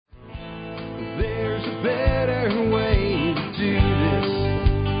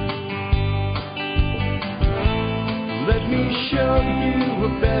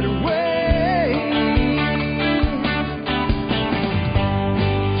better way.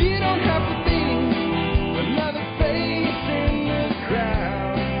 You don't have to be another face in the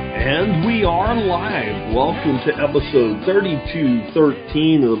crowd. And we are live. Welcome to episode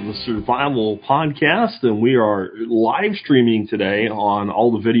 3213 of the Survival Podcast, and we are live streaming today on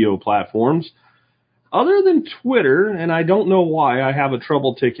all the video platforms. Other than Twitter, and I don't know why, I have a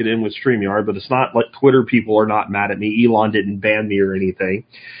trouble ticket in with StreamYard, but it's not like Twitter people are not mad at me. Elon didn't ban me or anything.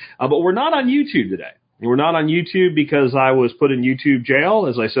 But we're not on YouTube today. We're not on YouTube because I was put in YouTube jail,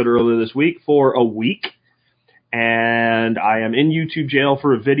 as I said earlier this week, for a week. And I am in YouTube jail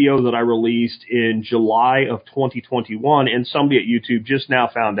for a video that I released in July of 2021, and somebody at YouTube just now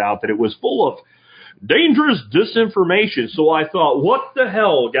found out that it was full of dangerous disinformation. So I thought, what the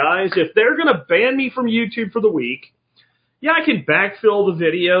hell, guys? If they're going to ban me from YouTube for the week, yeah, I can backfill the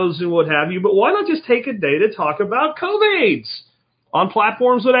videos and what have you, but why not just take a day to talk about Covaids on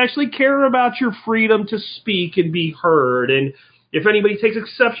platforms that actually care about your freedom to speak and be heard? And if anybody takes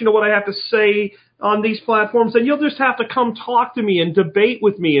exception to what I have to say on these platforms, then you'll just have to come talk to me and debate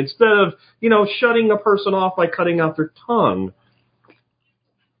with me instead of, shutting a person off by cutting out their tongue.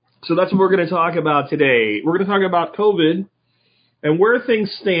 So that's what we're going to talk about today. We're going to talk about COVID and where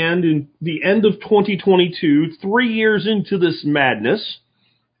things stand in the end of 2022, 3 years into this madness.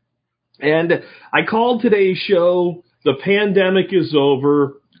 And I called today's show, "The Pandemic is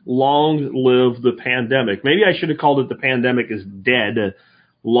Over, Long Live the Pandemic." Maybe I should have called it "The Pandemic is Dead,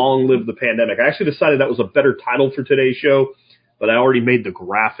 Long Live the Pandemic." I actually decided that was a better title for today's show, but I already made the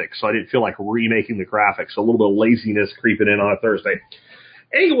graphics, so I didn't feel like remaking the graphics. A little bit of laziness creeping in on a Thursday.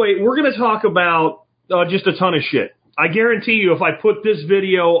 Anyway, we're going to talk about just a ton of shit. I guarantee you if I put this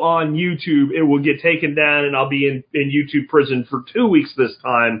video on YouTube, it will get taken down and I'll be in YouTube prison for 2 weeks this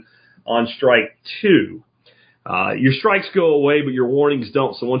time on strike 2. Your strikes go away, but your warnings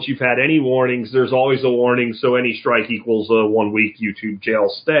don't. So once you've had any warnings, there's always a warning. So any strike equals a 1 week YouTube jail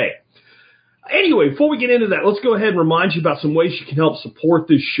stay. Anyway, before we get into that, let's go ahead and remind you about some ways you can help support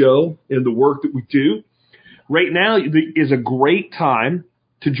this show and the work that we do. Right now is a great time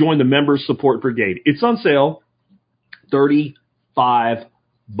to join the Member Support Brigade. It's on sale, $35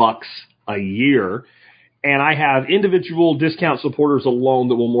 a year. And I have individual discount supporters alone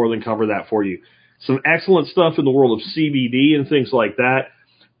that will more than cover that for you. Some excellent stuff in the world of CBD and things like that.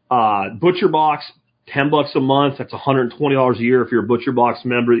 Butcher Box, $10 a month. That's $120 a year if you're a Butcher Box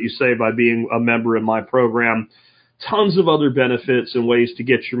member that you save by being a member in my program. Tons of other benefits and ways to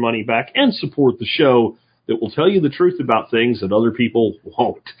get your money back and support the show that will tell you the truth about things that other people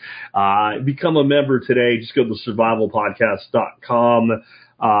won't. Become a member today. Just go to survivalpodcast.com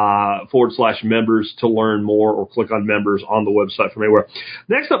 /members to learn more, or click on members on the website from anywhere.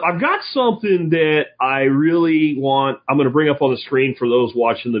 Next up, I've got something that I really want. I'm going to bring up on the screen for those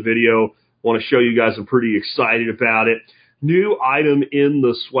watching the video. I want to show you guys. I'm pretty excited about it. New item in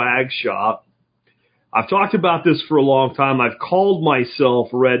the swag shop. I've talked about this for a long time. I've called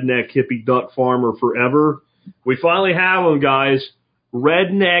myself Redneck Hippie Duck Farmer forever. We finally have them, guys.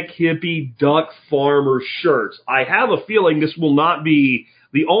 Redneck Hippie Duck Farmer shirts. I have a feeling this will not be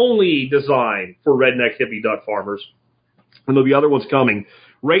the only design for Redneck Hippie Duck Farmers, and there'll be other ones coming.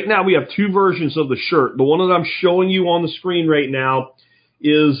 Right now, we have two versions of the shirt. The one that I'm showing you on the screen right now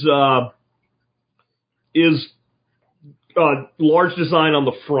is large design on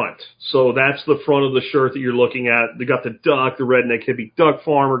the front. So that's the front of the shirt that you're looking at. They got the duck, the Redneck Hippie Duck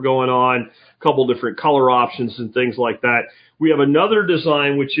Farmer going on, a couple different color options and things like that. We have another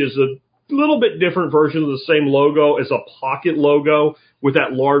design, which is a little bit different version of the same logo as a pocket logo with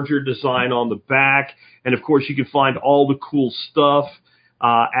that larger design on the back. And of course, you can find all the cool stuff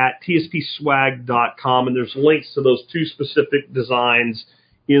at tspswag.com. And there's links to those two specific designs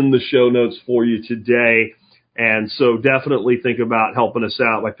in the show notes for you today. And so definitely think about helping us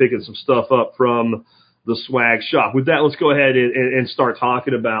out by picking some stuff up from the swag shop. With that, let's go ahead and start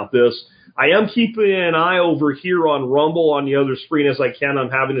talking about this. I am keeping an eye over here on Rumble on the other screen as I can. I'm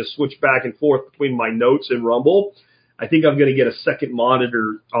having to switch back and forth between my notes and Rumble. I think I'm going to get a second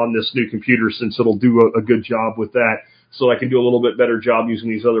monitor on this new computer since it'll do a good job with that, so I can do a little bit better job using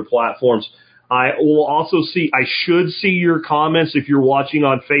these other platforms. I will also I should see your comments if you're watching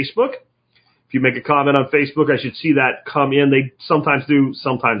on Facebook. If you make a comment on Facebook, I should see that come in. They sometimes do,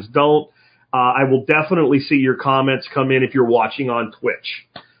 sometimes don't. I will definitely see your comments come in if you're watching on Twitch.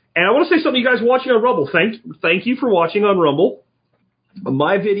 And I want to say something to you guys watching on Rumble. Thank you for watching on Rumble.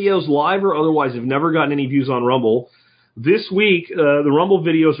 My videos, live or otherwise, have never gotten any views on Rumble. This week, the Rumble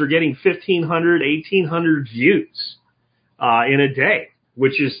videos are getting 1,500, 1,800 views in a day,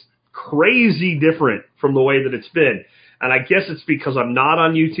 which is crazy different from the way that it's been. And I guess it's because I'm not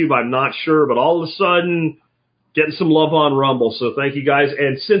on YouTube. I'm not sure. But all of a sudden, getting some love on Rumble. So thank you, guys.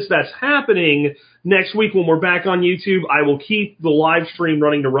 And since that's happening, next week when we're back on YouTube, I will keep the live stream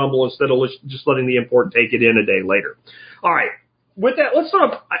running to Rumble instead of just letting the import take it in a day later. All right. With that, let's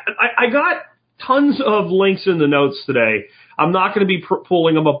start. I got tons of links in the notes today. I'm not going to be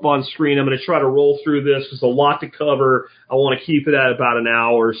pulling them up on screen. I'm going to try to roll through this. There's a lot to cover. I want to keep it at about an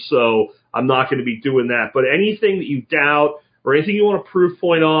hour, so I'm not going to be doing that. But anything that you doubt or anything you want a proof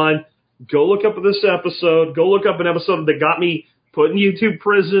point on, go look up this episode. Go look up an episode that got me put in YouTube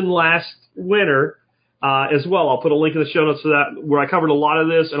prison last winter as well. I'll put a link in the show notes to that where I covered a lot of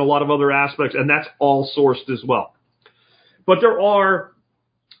this and a lot of other aspects, and that's all sourced as well. But there are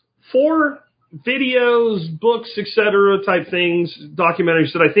 4 videos, books, etc. type things,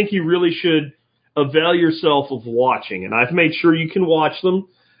 documentaries that I think you really should avail yourself of watching. And I've made sure you can watch them,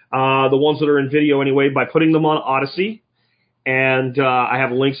 the ones that are in video anyway, by putting them on Odyssey. And I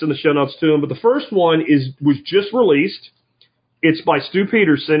have links in the show notes to them. But the first one was just released. It's by Stu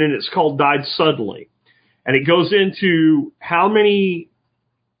Peterson, and it's called Died Suddenly. And it goes into how many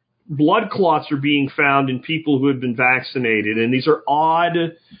blood clots are being found in people who have been vaccinated. And these are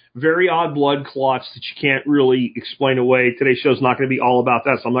very odd blood clots that you can't really explain away. Today's show is not going to be all about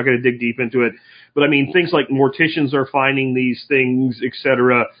that, so I'm not going to dig deep into it. But, I mean, things like morticians are finding these things,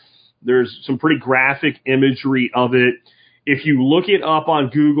 etc. There's some pretty graphic imagery of it. If you look it up on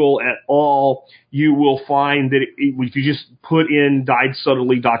Google at all, you will find that if you just put in Died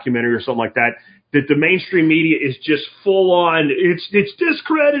Suddenly documentary or something like that, that the mainstream media is just full on, it's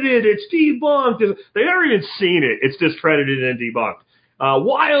discredited, it's debunked. They've never even seen it. It's discredited and debunked.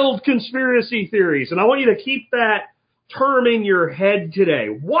 Wild conspiracy theories. And I want you to keep that term in your head today.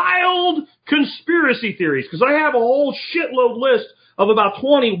 Wild conspiracy theories. Because I have a whole shitload list of about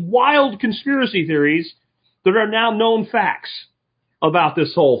 20 wild conspiracy theories that are now known facts about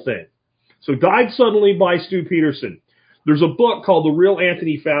this whole thing. So Died Suddenly by Stu Peterson. There's a book called The Real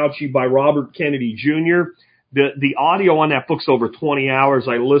Anthony Fauci by Robert Kennedy Jr. The audio on that book's over 20 hours.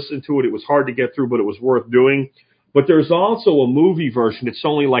 I listened to it. It was hard to get through, but it was worth doing. But there's also a movie version. It's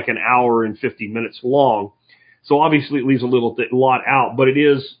only like an hour and 50 minutes long. So obviously it leaves a lot out, but it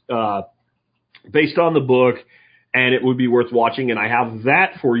is based on the book, and it would be worth watching. And I have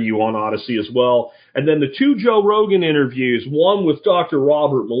that for you on Odyssey as well. And then the 2 Joe Rogan interviews, one with Dr.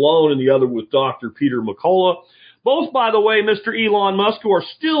 Robert Malone and the other with Dr. Peter McCullough. Both, by the way, Mr. Elon Musk, who are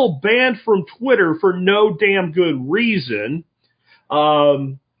still banned from Twitter for no damn good reason.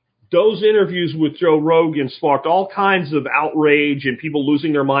 Those interviews with Joe Rogan sparked all kinds of outrage and people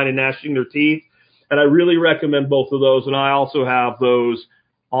losing their mind and gnashing their teeth. And I really recommend both of those. And I also have those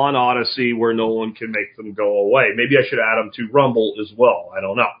on Odyssey where no one can make them go away. Maybe I should add them to Rumble as well. I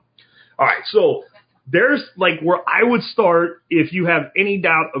don't know. All right, so there's like where I would start if you have any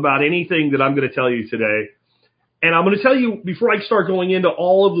doubt about anything that I'm going to tell you today. And I'm going to tell you, before I start going into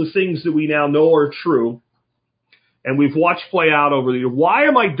all of the things that we now know are true, and we've watched play out over the year, why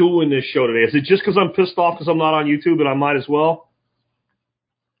am I doing this show today? Is it just because I'm pissed off because I'm not on YouTube and I might as well?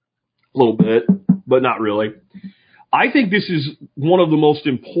 A little bit, but not really. I think this is one of the most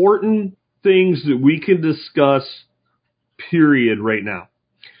important things that we can discuss, period, right now.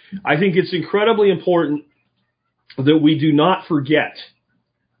 I think it's incredibly important that we do not forget.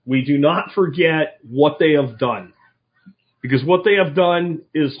 We do not forget what they have done. Because what they have done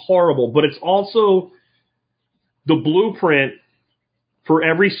is horrible. But it's also the blueprint for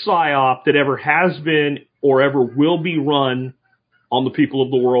every psyop that ever has been or ever will be run on the people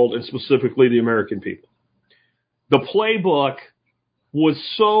of the world, and specifically the American people. The playbook was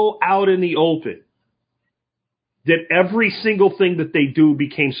so out in the open that every single thing that they do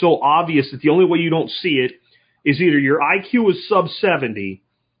became so obvious that the only way you don't see it is either your IQ is sub 70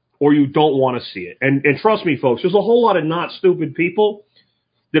 or you don't want to see it. And trust me, folks, there's a whole lot of not stupid people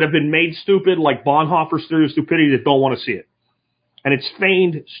that have been made stupid, like Bonhoeffer's theory of stupidity, that don't want to see it. And it's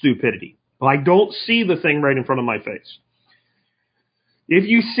feigned stupidity. I don't see the thing right in front of my face. If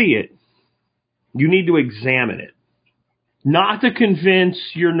you see it, you need to examine it. Not to convince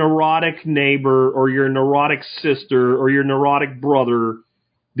your neurotic neighbor or your neurotic sister or your neurotic brother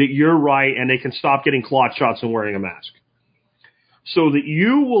that you're right and they can stop getting clot shots and wearing a mask. So that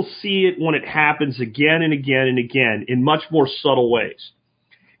you will see it when it happens again and again and again in much more subtle ways.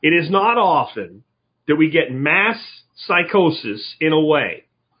 It is not often that we get mass psychosis in a way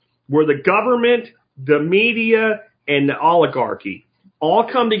where the government, the media, and the oligarchy all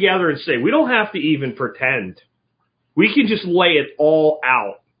come together and say, we don't have to even pretend. We can just lay it all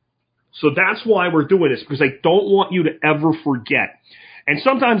out. So that's why we're doing this, because I don't want you to ever forget. And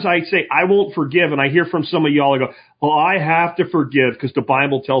sometimes I say, I won't forgive, and I hear from some of y'all, I go, well, I have to forgive because the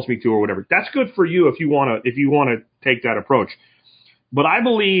Bible tells me to or whatever. That's good for you if you want to take that approach. But I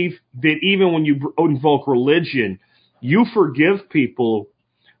believe that even when you invoke religion, you forgive people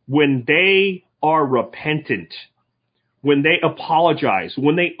when they are repentant, when they apologize,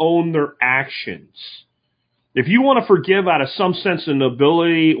 when they own their actions. If you want to forgive out of some sense of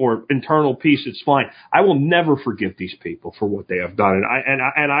nobility or internal peace, it's fine. I will never forgive these people for what they have done,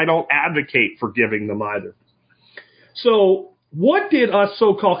 and I don't advocate forgiving them either. So, what did us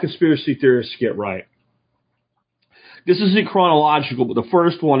so-called conspiracy theorists get right? This isn't chronological, but the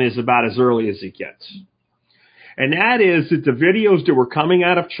first one is about as early as it gets. And that is that the videos that were coming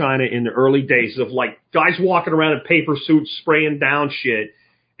out of China in the early days of like guys walking around in paper suits spraying down shit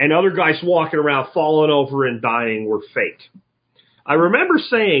and other guys walking around falling over and dying were fake. I remember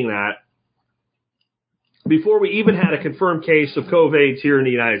saying that before we even had a confirmed case of Covaids here in the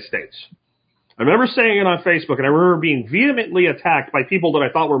United States. I remember saying it on Facebook, and I remember being vehemently attacked by people that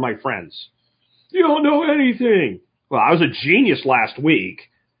I thought were my friends. You don't know anything. Well, I was a genius last week.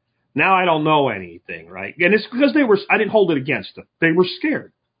 Now I don't know anything, right? And it's because I didn't hold it against them. They were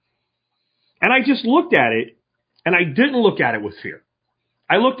scared. And I just looked at it, and I didn't look at it with fear.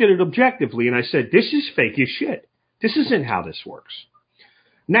 I looked at it objectively, and I said, this is fake as shit. This isn't how this works.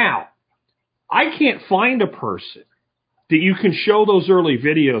 Now, I can't find a person that you can show those early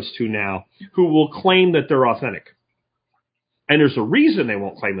videos to now who will claim that they're authentic. And there's a reason they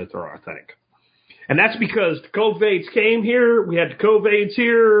won't claim that they're authentic. And that's because the Covaids came here. We had the Covaids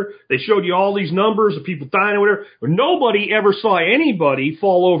here. They showed you all these numbers of people dying or whatever. But nobody ever saw anybody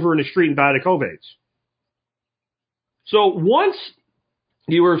fall over in the street and die of Covaids. So once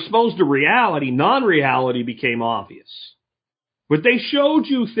you were exposed to reality, non-reality became obvious. But they showed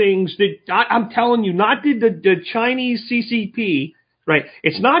you things that, I'm telling you, not did the Chinese CCP, right?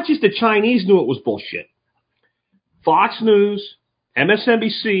 It's not just the Chinese knew it was bullshit. Fox News,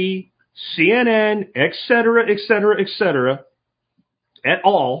 MSNBC, CNN, et cetera, et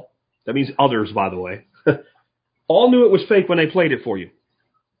al. That means others, by the way. All knew it was fake when they played it for you.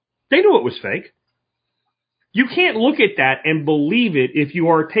 They knew it was fake. You can't look at that and believe it if you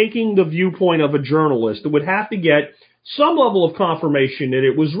are taking the viewpoint of a journalist that would have to get some level of confirmation that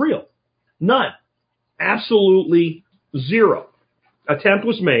it was real. None. Absolutely zero. Attempt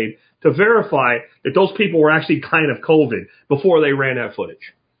was made to verify that those people were actually kind of COVID before they ran that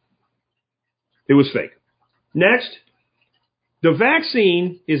footage. It was fake. Next, the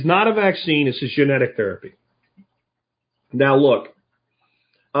vaccine is not a vaccine, it's a genetic therapy. Now look,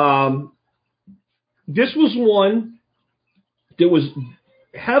 this was one that was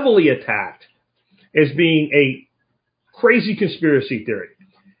heavily attacked as being a crazy conspiracy theory.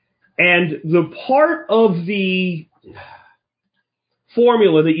 And the part of the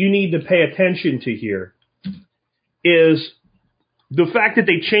formula that you need to pay attention to here is the fact that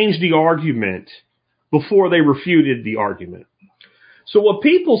they changed the argument before they refuted the argument. So what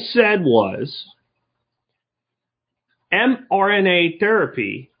people said was mRNA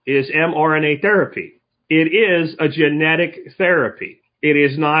therapy is mRNA therapy. It is a genetic therapy. It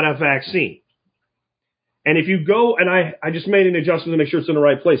is not a vaccine. And if you go, and I just made an adjustment to make sure it's in the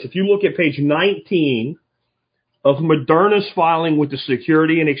right place. If you look at page 19 of Moderna's filing with the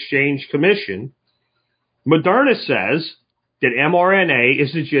Security and Exchange Commission, Moderna says that mRNA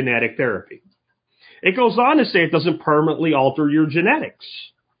is a genetic therapy. It goes on to say it doesn't permanently alter your genetics.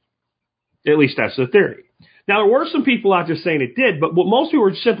 At least that's the theory. Now, there were some people out there saying it did, but what most people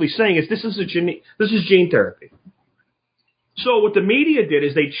were simply saying is this is gene therapy. So what the media did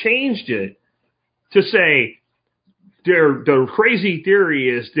is they changed it to say the crazy theory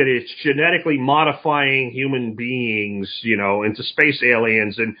is that it's genetically modifying human beings, into space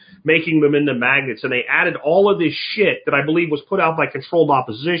aliens and making them into magnets. And they added all of this shit that I believe was put out by controlled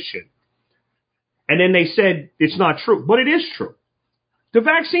opposition. And then they said it's not true. But it is true. The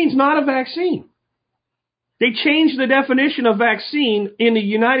vaccine's not a vaccine. They changed the definition of vaccine in the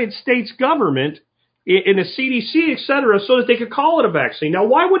United States government, in the CDC, et cetera, so that they could call it a vaccine. Now,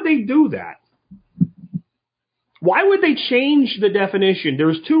 why would they do that? Why would they change the definition? There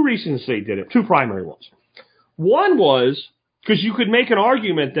was two reasons they did it, two primary ones. One was because you could make an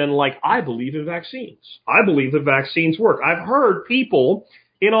argument then like, I believe in vaccines. I believe that vaccines work. I've heard people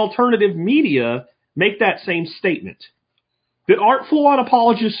in alternative media make that same statement that aren't full-on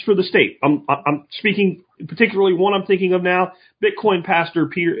apologists for the state. I'm speaking particularly one I'm thinking of now, Bitcoin podcaster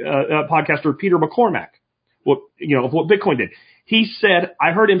Peter McCormack. Of what Bitcoin did. He said,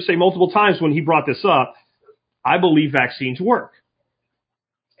 I heard him say multiple times when he brought this up, I believe vaccines work.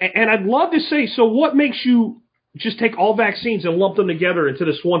 And I'd love to say, so what makes you just take all vaccines and lump them together into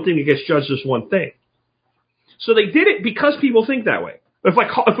this one thing that gets judged as one thing. So they did it because people think that way.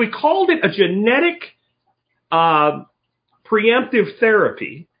 If we called it a genetic preemptive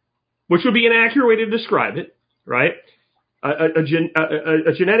therapy, which would be an accurate way to describe it, right? A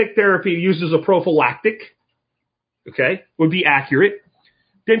genetic therapy used as a prophylactic, okay, would be accurate.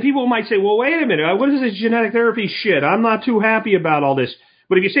 Then people might say, well, wait a minute, what is this genetic therapy shit? I'm not too happy about all this.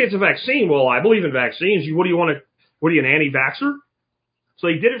 But if you say it's a vaccine, well, I believe in vaccines. What are you, an anti-vaxxer? So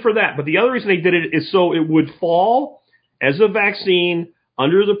they did it for that. But the other reason they did it is so it would fall as a vaccine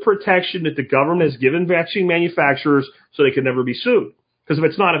under the protection that the government has given vaccine manufacturers so they can never be sued. Because if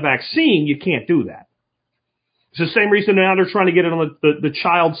it's not a vaccine, you can't do that. It's the same reason now they're trying to get it on the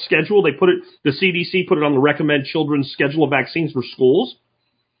child schedule. The CDC put it on the recommend children's schedule of vaccines for schools.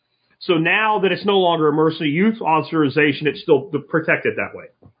 So now that it's no longer emergency use authorization, it's still protected that way.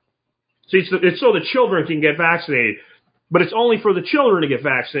 So it's so the children can get vaccinated, but it's only for the children to get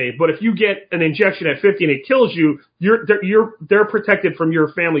vaccinated. But if you get an injection at 50 and it kills you, they're protected from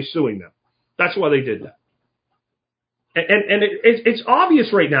your family suing them. That's why they did that. And it's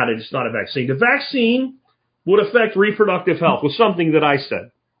obvious right now that it's not a vaccine. The vaccine would affect reproductive health was something that I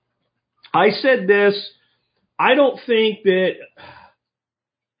said. I said this. I don't think that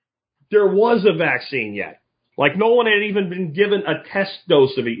there was a vaccine yet. Like no one had even been given a test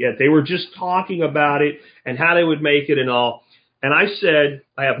dose of it yet. They were just talking about it and how they would make it and all. And I said,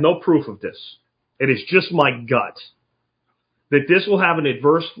 I have no proof of this. It is just my gut that this will have an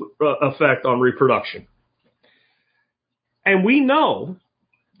adverse effect on reproduction. And we know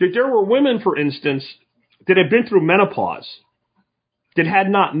that there were women, for instance, that had been through menopause that had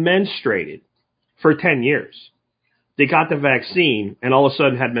not menstruated for 10 years. They got the vaccine and all of a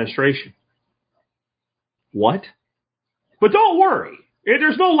sudden had menstruation. What? But don't worry.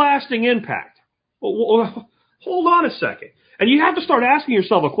 There's no lasting impact. Well, hold on a second. And you have to start asking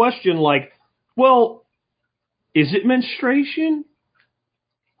yourself a question like, well, is it menstruation?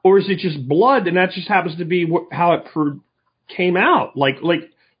 Or is it just blood and that just happens to be how it came out? Like,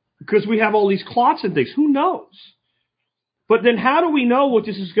 because we have all these clots and things. Who knows? But then how do we know what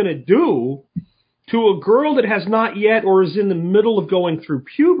this is going to do to a girl that has not yet or is in the middle of going through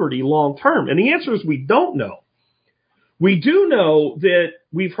puberty long term? And the answer is we don't know. We do know that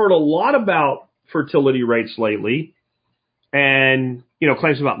we've heard a lot about fertility rates lately and,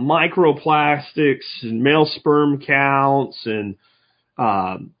 claims about microplastics and male sperm counts and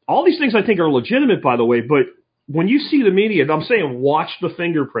all these things I think are legitimate, by the way. But when you see the media, I'm saying watch the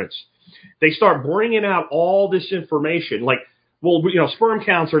fingerprints. They start bringing out all this information like, well, sperm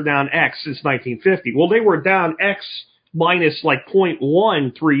counts are down X since 1950. Well, they were down X minus like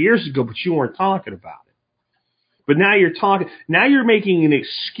 0.1 3 years ago, but you weren't talking about it. But now you're making an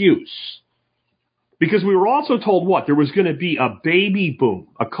excuse. Because we were also told there was going to be a baby boom,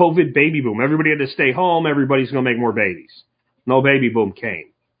 a COVID baby boom. Everybody had to stay home. Everybody's going to make more babies. No baby boom came.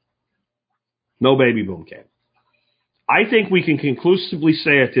 No baby boom came. I think we can conclusively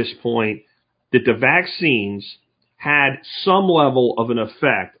say at this point that the vaccines had some level of an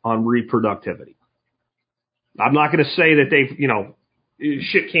effect on reproductivity. I'm not going to say that they've,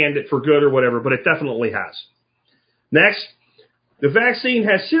 shit canned it for good or whatever, but it definitely has. Next, the vaccine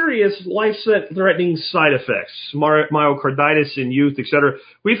has serious life-threatening side effects, myocarditis in youth, etc.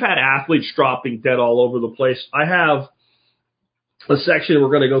 We've had athletes dropping dead all over the place. I have a section we're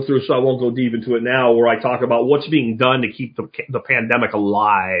going to go through, so I won't go deep into it now, where I talk about what's being done to keep the pandemic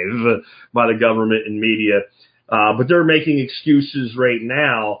alive by the government and media. But they're making excuses right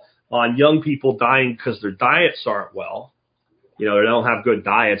now on young people dying because their diets aren't well. They don't have good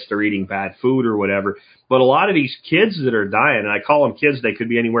diets. They're eating bad food or whatever. But a lot of these kids that are dying, and I call them kids, they could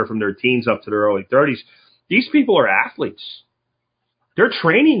be anywhere from their teens up to their early 30s. These people are athletes. They're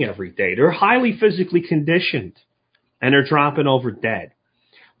training every day. They're highly physically conditioned, and they're dropping over dead.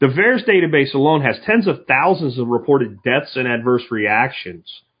 The VAERS database alone has tens of thousands of reported deaths and adverse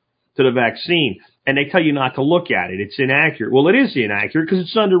reactions to the vaccine, and they tell you not to look at it. It's inaccurate. Well, it is inaccurate because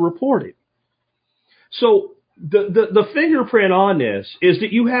it's underreported. So the fingerprint on this is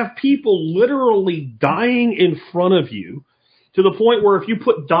that you have people literally dying in front of you to the point where if you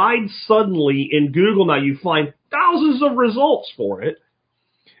put died suddenly in Google now, you find thousands of results for it.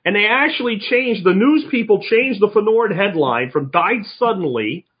 And they actually the news people changed the Fenord headline from died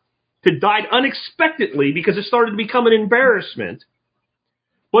suddenly to died unexpectedly because it started to become an embarrassment.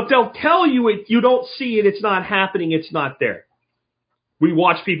 But they'll tell you you don't see it, it's not happening, it's not there. We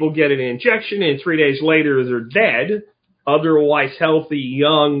watch people get an injection and 3 days later they're dead, otherwise healthy,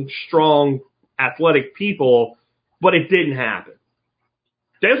 young, strong, athletic people, but it didn't happen.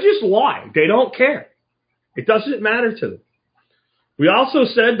 They'll just lie. They don't care. It doesn't matter to them. We also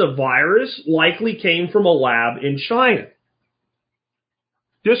said the virus likely came from a lab in China.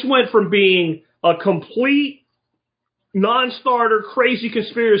 This went from being a complete non-starter, crazy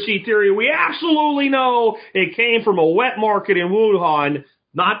conspiracy theory. We absolutely know it came from a wet market in Wuhan,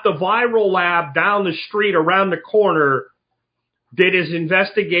 not the viral lab down the street around the corner that is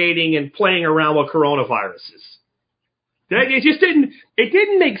investigating and playing around with coronaviruses. It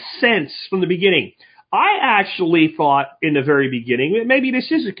didn't make sense from the beginning. I actually thought in the very beginning that maybe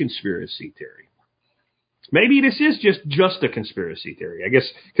this is a conspiracy theory. Maybe this is just a conspiracy theory. I guess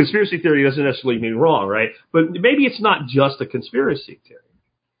conspiracy theory doesn't necessarily mean wrong, right? But maybe it's not just a conspiracy theory.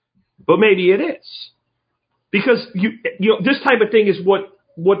 But maybe it is. Because you know this type of thing is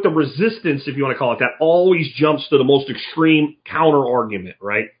what the resistance, if you want to call it that, always jumps to the most extreme counter argument,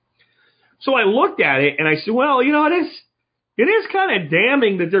 right? So I looked at it and I said, well, you know, it is kind of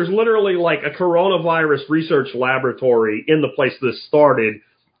damning that there's literally like a coronavirus research laboratory in the place this started,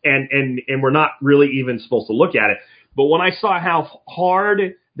 and we're not really even supposed to look at it. But when I saw how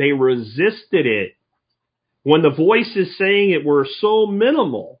hard they resisted it, when the voices saying it were so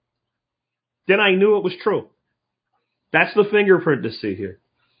minimal, then I knew it was true. That's the fingerprint to see here.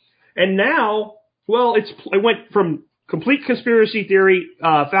 And now, well, it went from complete conspiracy theory.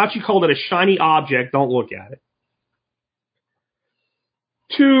 Fauci called it a shiny object. Don't look at it.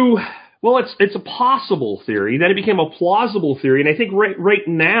 To, well, it's a possible theory. Then it became a plausible theory. And I think right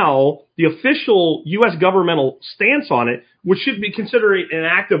now, the official U.S. governmental stance on it, which should be considered an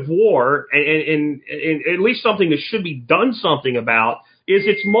act of war and at least something that should be done something about, is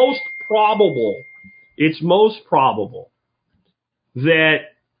it's most probable that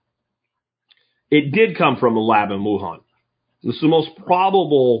it did come from a lab in Wuhan. This is the most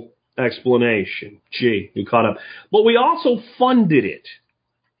probable explanation. Gee, you caught up. But we also funded it.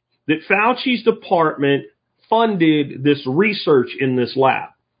 That Fauci's department funded this research in this lab.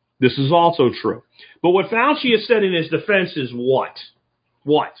 This is also true. But what Fauci has said in his defense is what?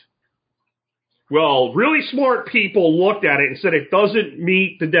 What? Well, really smart people looked at it and said it doesn't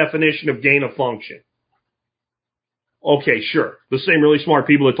meet the definition of gain of function. Okay, sure. The same really smart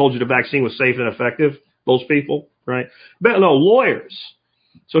people that told you the vaccine was safe and effective, those people, right? But no, lawyers.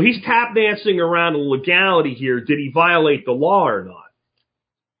 So he's tap dancing around the legality here. Did he violate the law or not?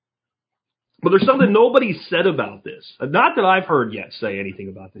 But there's something nobody said about this. Not that I've heard yet say anything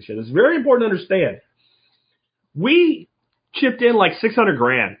about this yet. It's very important to understand. We chipped in like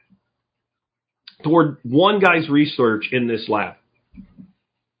 $600,000 toward one guy's research in this lab.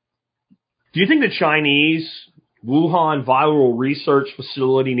 Do you think the Chinese Wuhan viral research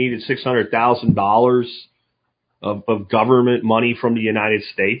facility needed $600,000 of government money from the United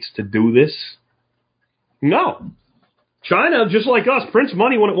States to do this? No. China, just like us, prints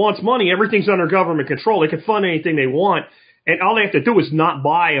money when it wants money. Everything's under government control. They can fund anything they want, and all they have to do is not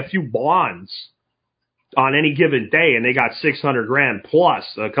buy a few bonds on any given day, and they got $600,000 plus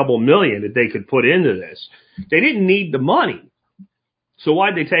a couple million that they could put into this. They didn't need the money. So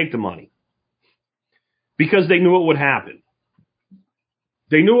why'd they take the money? Because they knew it would happen.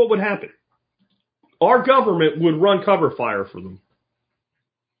 They knew it would happen. Our government would run cover fire for them.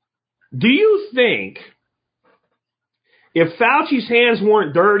 Do you think if Fauci's hands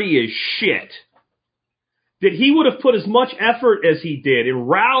weren't dirty as shit, that he would have put as much effort as he did in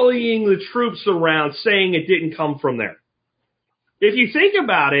rallying the troops around saying it didn't come from there? If you think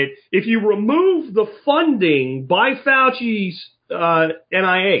about it, if you remove the funding by Fauci's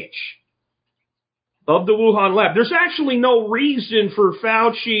NIH of the Wuhan lab, there's actually no reason for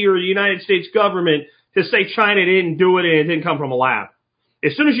Fauci or the United States government to say China didn't do it and it didn't come from a lab.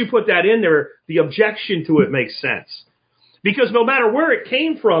 As soon as you put that in there, the objection to it makes sense. Because no matter where it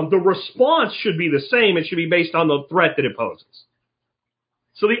came from, the response should be the same. It should be based on the threat that it poses.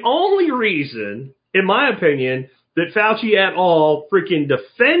 So the only reason, in my opinion, that Fauci et al. Freaking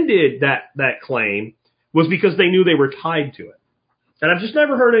defended that claim was because they knew they were tied to it. And I've just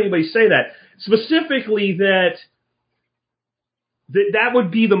never heard anybody say that. Specifically that would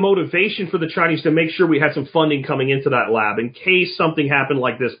be the motivation for the Chinese to make sure we had some funding coming into that lab in case something happened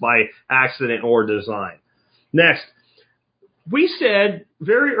like this by accident or design. Next. We said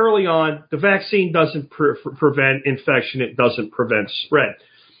very early on, the vaccine doesn't prevent infection. It doesn't prevent spread.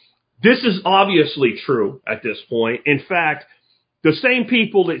 This is obviously true at this point. In fact, the same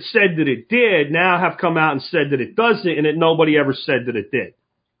people that said that it did now have come out and said that it doesn't, and that nobody ever said that it did.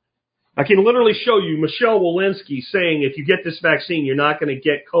 I can literally show you Michelle Walensky saying if you get this vaccine, you're not going to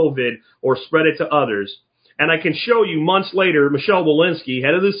get COVID or spread it to others. And I can show you months later, Michelle Walensky,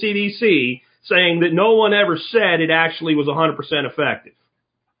 head of the CDC, saying that no one ever said it actually was 100% effective.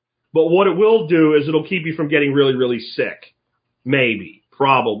 But what it will do is it'll keep you from getting really, really sick. Maybe,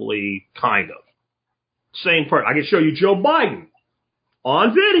 probably, kind of. Same part. I can show you Joe Biden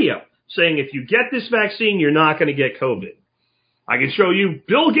on video saying if you get this vaccine, you're not going to get COVID. I can show you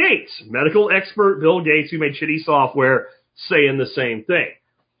Bill Gates, medical expert Bill Gates, who made shitty software, saying the same thing.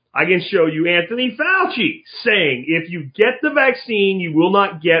 I can show you Anthony Fauci saying if you get the vaccine, you will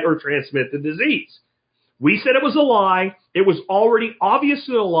not get or transmit the disease. We said it was a lie. It was already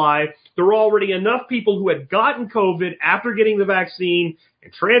obviously a lie. There were already enough people who had gotten COVID after getting the vaccine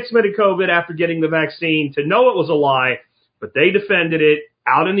and transmitted COVID after getting the vaccine to know it was a lie, but they defended it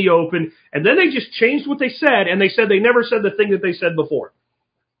out in the open, and then they just changed what they said, and they said they never said the thing that they said before.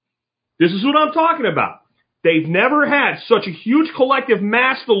 This is what I'm talking about. They've never had such a huge collective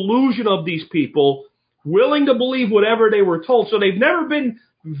mass delusion of these people willing to believe whatever they were told. So they've never been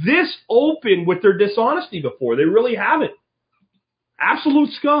this open with their dishonesty before. They really haven't.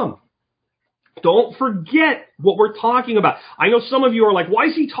 Absolute scum. Don't forget what we're talking about. I know some of you are like, why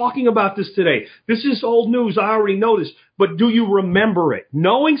is he talking about this today? This is old news. I already know this. But do you remember it?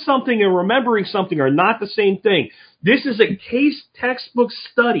 Knowing something and remembering something are not the same thing. This is a case textbook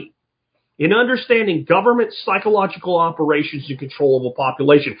study in understanding government psychological operations and control of a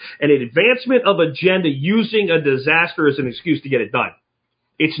population and an advancement of agenda using a disaster as an excuse to get it done.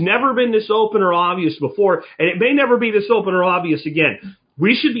 It's never been this open or obvious before, and it may never be this open or obvious again.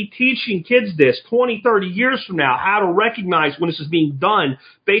 We should be teaching kids this 20, 30 years from now, how to recognize when this is being done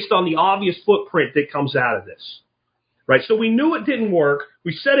based on the obvious footprint that comes out of this. Right? So we knew it didn't work.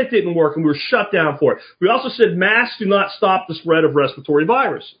 We said it didn't work, and we were shut down for it. We also said masks do not stop the spread of respiratory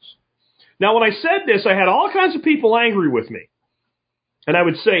viruses. Now, when I said this, I had all kinds of people angry with me. And I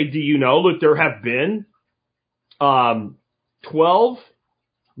would say, do you know that there have been 12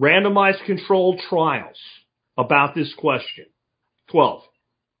 randomized controlled trials about this question? 12.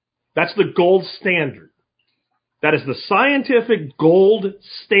 That's the gold standard. That is the scientific gold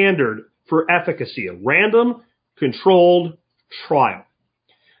standard for efficacy, a random controlled trial.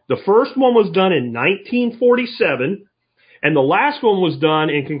 The first one was done in 1947, and the last one was done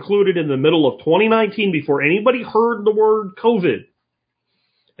and concluded in the middle of 2019 before anybody heard the word COVID.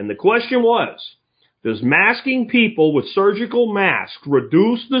 And the question was, does masking people with surgical masks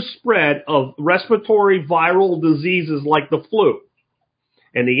reduce the spread of respiratory viral diseases like the flu?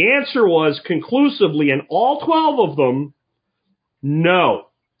 And the answer was conclusively in all 12 of them, no,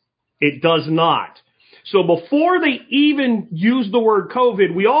 it does not. So before they even used the word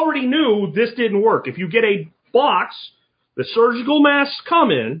COVID, we already knew this didn't work. If you get a box, the surgical masks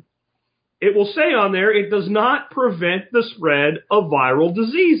come in, it will say on there, it does not prevent the spread of viral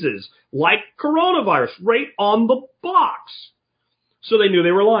diseases like coronavirus right on the box. So they knew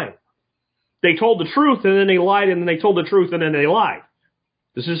they were lying. They told the truth and then they lied and then they told the truth and then they lied.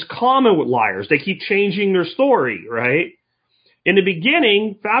 This is common with liars. They keep changing their story, right? In the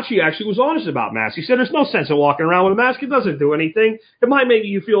beginning, Fauci actually was honest about masks. He said there's no sense in walking around with a mask. It doesn't do anything. It might make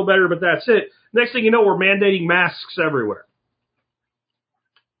you feel better, but that's it. Next thing you know, we're mandating masks everywhere.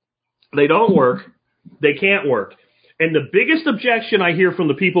 They don't work. They can't work. And the biggest objection I hear from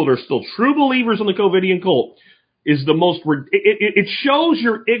the people that are still true believers in the COVIDian cult is it shows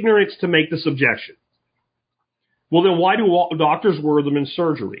your ignorance to make this objection. Well, then why do doctors wear them in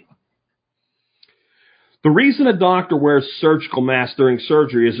surgery? The reason a doctor wears surgical masks during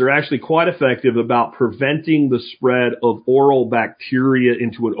surgery is they're actually quite effective about preventing the spread of oral bacteria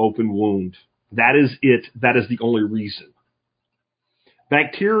into an open wound. That is it. That is the only reason.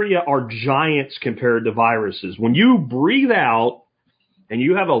 Bacteria are giants compared to viruses. When you breathe out and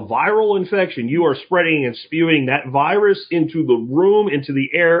you have a viral infection, you are spreading and spewing that virus into the room, into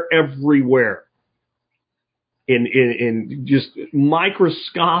the air, everywhere. In just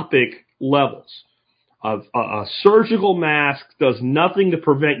microscopic levels. A surgical mask does nothing to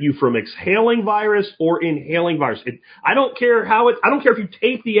prevent you from exhaling virus or inhaling virus. I don't care if you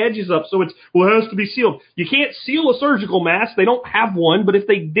tape the edges up so it has to be sealed. You can't seal a surgical mask. They don't have one, but if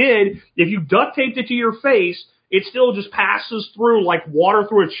they did, if you duct taped it to your face, it still just passes through like water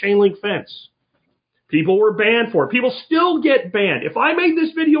through a chain link fence. People were banned for it. People still get banned. If I made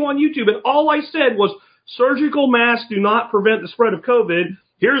this video on YouTube and all I said was surgical masks do not prevent the spread of COVID,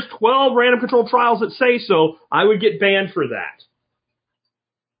 here's 12 random controlled trials that say so, I would get banned for that.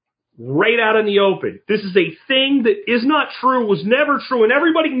 Right out in the open. This is a thing that is not true, was never true, and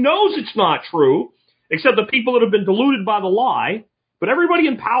everybody knows it's not true, except the people that have been deluded by the lie. But everybody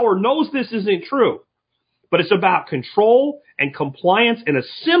in power knows this isn't true. But it's about control and compliance and a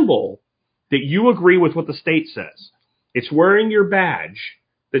symbol that you agree with what the state says. It's wearing your badge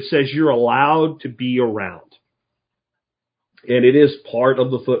that says you're allowed to be around. and it is part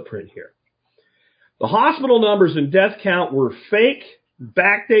of the footprint here. The hospital numbers and death count were fake,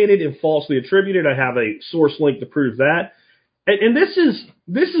 backdated, and falsely attributed. I have a source link to prove that. And this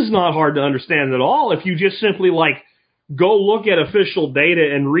is not hard to understand at all if you just simply go look at official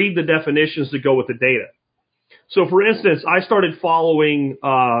data and read the definitions that go with the data. So, for instance, I started following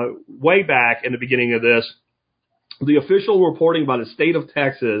way back in the beginning of this the official reporting by the state of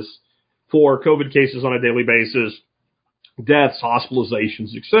Texas for COVID cases on a daily basis, deaths,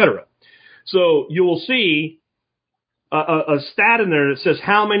 hospitalizations, etc. So you will see a stat in there that says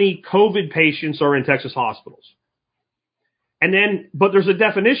how many COVID patients are in Texas hospitals. And then, but there's a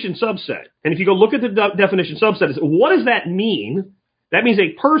definition subset. And if you go look at the definition subset, what does that mean? That means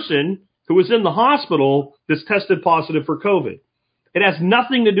a person who is in the hospital that's tested positive for COVID. It has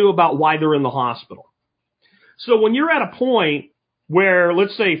nothing to do about why they're in the hospital. So when you're at a point where,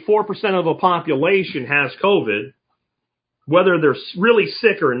 let's say, 4% of the population has COVID, whether they're really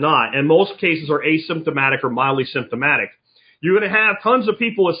sick or not, and most cases are asymptomatic or mildly symptomatic, you're going to have tons of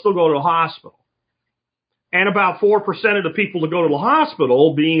people that still go to the hospital. And about 4% of the people that go to the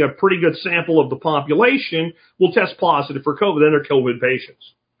hospital, being a pretty good sample of the population, will test positive for COVID. Then they're COVID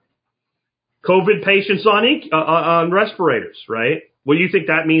patients. COVID patients on respirators, right? Well, you think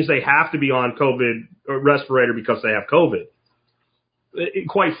that means they have to be on COVID respirator because they have COVID.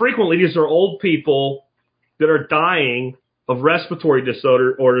 Quite frequently, these are old people that are dying of respiratory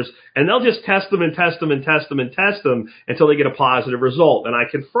disorders, and they'll just test them and test them and test them and test them until they get a positive result. And I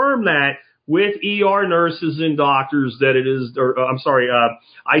confirm that with ER nurses and doctors that it is,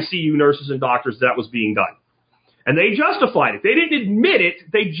 ICU nurses and doctors that was being done. And they justified it. They didn't admit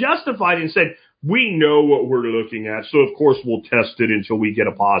it. They justified it and said, we know what we're looking at, so of course we'll test it until we get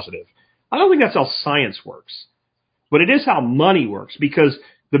a positive. I don't think that's how science works. But it is how money works, because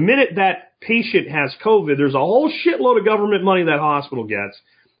the minute that patient has COVID, there's a whole shitload of government money that hospital gets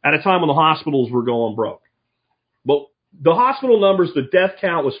at a time when the hospitals were going broke. But the hospital numbers, the death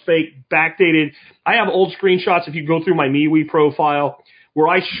count was fake, backdated. I have old screenshots, if you go through my MeWe profile, where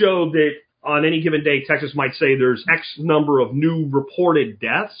I showed that on any given day, Texas might say there's X number of new reported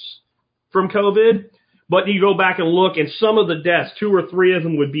deaths from COVID. But you go back and look, and some of the deaths, 2 or 3 of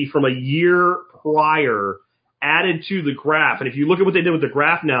them would be from a year prior, added to the graph. And if you look at what they did with the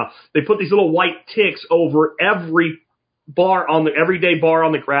graph now, they put these little white ticks over every everyday bar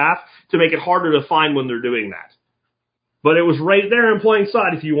on the graph to make it harder to find when they're doing that. But it was right there in plain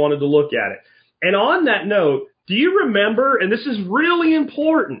sight if you wanted to look at it. And on that note, do you remember, and this is really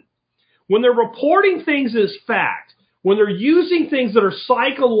important, when they're reporting things as fact, when they're using things that are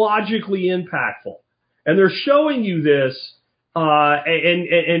psychologically impactful, and they're showing you this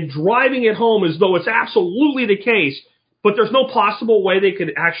and driving it home as though it's absolutely the case, but there's no possible way they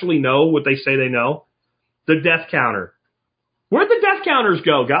could actually know what they say they know, the death counter. Where'd the death counters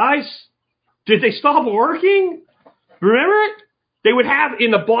go, guys? Did they stop working? Remember it? They would have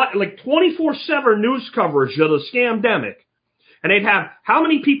in the 24/7 news coverage of the scamdemic. And they'd have how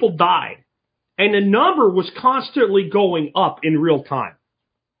many people died. And the number was constantly going up in real time.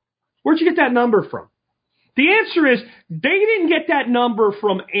 Where'd you get that number from? The answer is they didn't get that number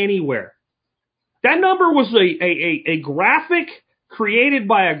from anywhere. That number was a graphic created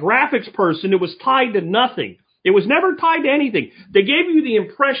by a graphics person. It was tied to nothing. It was never tied to anything. They gave you the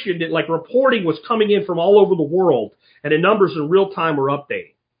impression that reporting was coming in from all over the world and the numbers in real time were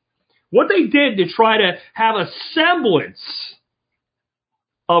updating. What they did to try to have a semblance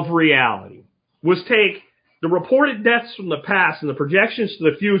of reality was take the reported deaths from the past and the projections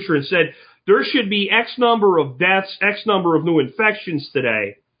to the future and said, there should be X number of deaths, X number of new infections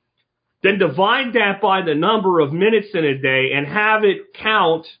today. Then divide that by the number of minutes in a day and have it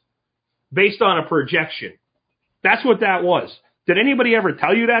count based on a projection. That's what that was. Did anybody ever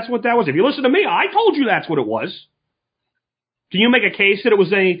tell you that's what that was? If you listen to me, I told you that's what it was. Can you make a case that it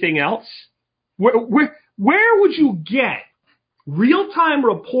was anything else? Where would you get real-time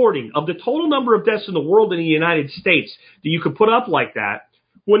reporting of the total number of deaths in the world in the United States that you could put up like that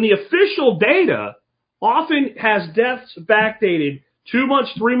when the official data often has deaths backdated 2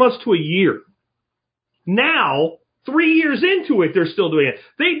 months, 3 months to a year? Now, 3 years into it, they're still doing it.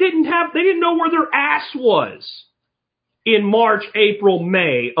 They didn't know where their ass was in March, April,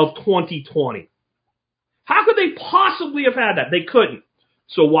 May of 2020. How could they possibly have had that? They couldn't.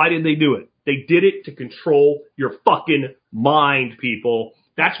 So why did they do it? They did it to control your fucking mind, people.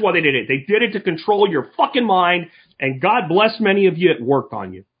 That's why they did it. They did it to control your fucking mind, and God bless many of you, it worked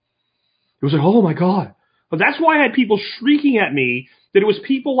on you. It was like, oh my God. But that's why I had people shrieking at me that it was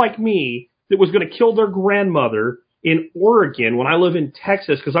people like me that was going to kill their grandmother in Oregon when I live in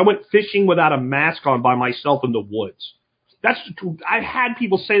Texas because I went fishing without a mask on by myself in the woods. I've had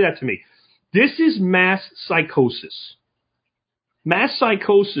people say that to me. This is mass psychosis. Mass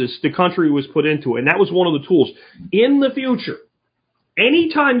psychosis the country was put into, and that was one of the tools. In the future,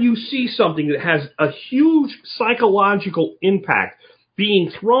 anytime you see something that has a huge psychological impact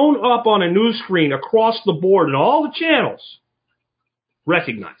being thrown up on a news screen across the board in all the channels,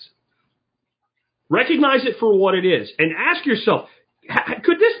 recognize it. Recognize it for what it is. And ask yourself,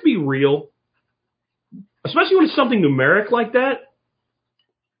 could this be real? Especially when it's something numeric like that.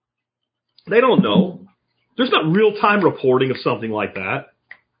 They don't know. There's not real-time reporting of something like that.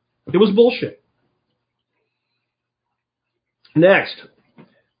 It was bullshit. Next,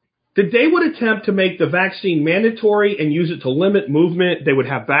 that they would attempt to make the vaccine mandatory and use it to limit movement. They would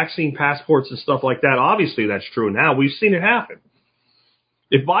have vaccine passports and stuff like that. Obviously, that's true now. We've seen it happen.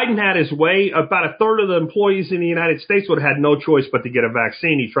 If Biden had his way, about a third of the employees in the United States would have had no choice but to get a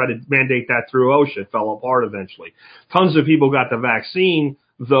vaccine. He tried to mandate that through OSHA. It fell apart eventually. Tons of people got the vaccine,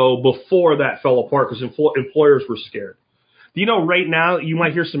 though, before that fell apart because employers were scared. Do you know right now you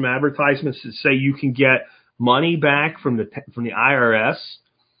might hear some advertisements that say you can get money back from the IRS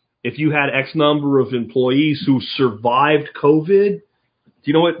if you had X number of employees who survived COVID? Do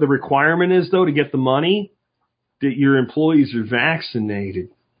you know what the requirement is, though, to get the money? That your employees are vaccinated.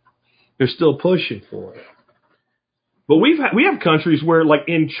 They're still pushing for it. But we have countries where, like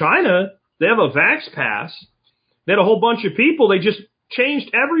in China, they have a vax pass. They had a whole bunch of people. They just changed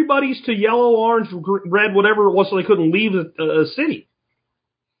everybody's to yellow, orange, red, whatever it was, so they couldn't leave a city.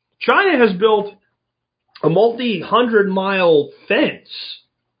 China has built a multi-100-mile fence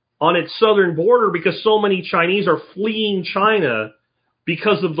on its southern border because so many Chinese are fleeing China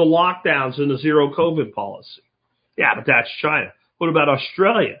because of the lockdowns and the zero COVID policy. Yeah, but that's China. What about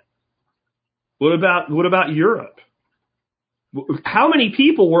Australia? What about Europe? How many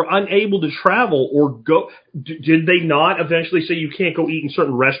people were unable to travel or go? Did they not eventually say you can't go eat in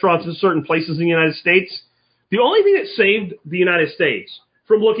certain restaurants in certain places in the United States? The only thing that saved the United States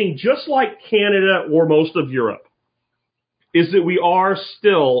from looking just like Canada or most of Europe is that we are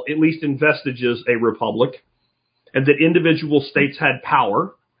still, at least in vestiges, a republic, and that individual states had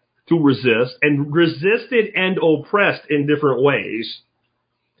power to resist, and resisted and oppressed in different ways.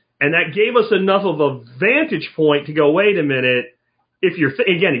 And that gave us enough of a vantage point to go, wait a minute, if your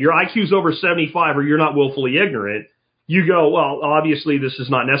IQ's over 75 or you're not willfully ignorant, you go, well, obviously this is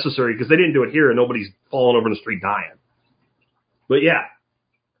not necessary because they didn't do it here and nobody's falling over in the street dying. But yeah,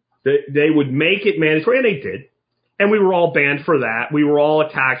 they would make it mandatory, and they did. And we were all banned for that. We were all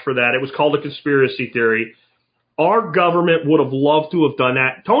attacked for that. It was called a conspiracy theory. Our government would have loved to have done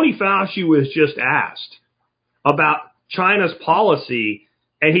that. Tony Fauci was just asked about China's policy,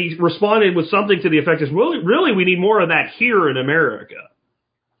 and he responded with something to the effect of, really, we need more of that here in America.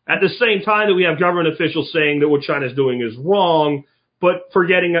 At the same time that we have government officials saying that what China's doing is wrong, but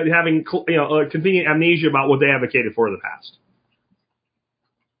forgetting, having convenient amnesia about what they advocated for in the past.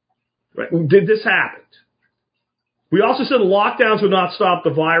 Right? Did this happen? We also said lockdowns would not stop the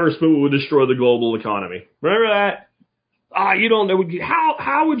virus, but would destroy the global economy. Remember that? You don't know.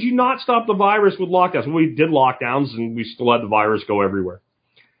 How would you not stop the virus with lockdowns? Well, we did lockdowns, and we still had the virus go everywhere.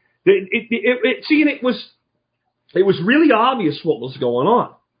 It was really obvious what was going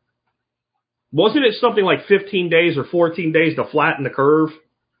on. Wasn't it something like 15 days or 14 days to flatten the curve?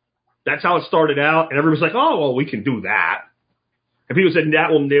 That's how it started out, and everybody's like, "Oh, well, we can do that." And people said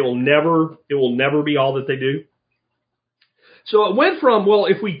it will never be all that they do. So it went from, well,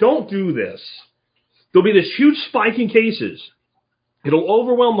 if we don't do this, there'll be this huge spike in cases. It'll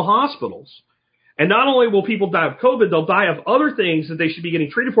overwhelm the hospitals. And not only will people die of COVID, they'll die of other things that they should be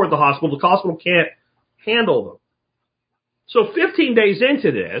getting treated for at the hospital. The hospital can't handle them. So 15 days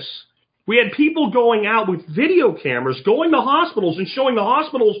into this, we had people going out with video cameras, going to hospitals and showing the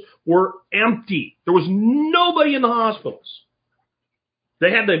hospitals were empty. There was nobody in the hospitals. They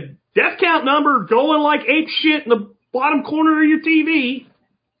had the death count number going like ape shit in the bottom corner of your TV.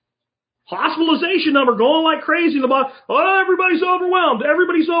 Hospitalization number going like crazy in the bottom. Oh, everybody's overwhelmed.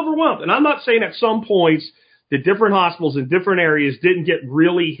 Everybody's overwhelmed. And I'm not saying at some points that different hospitals in different areas didn't get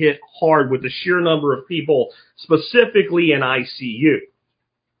really hit hard with the sheer number of people, specifically in ICU.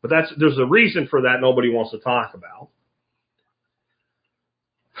 But there's a reason for that nobody wants to talk about.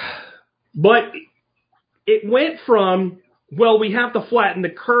 But it went from, well, we have to flatten the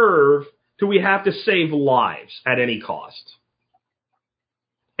curve to we have to save lives at any cost.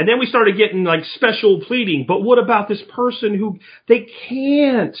 And then we started getting like special pleading. But what about this person who they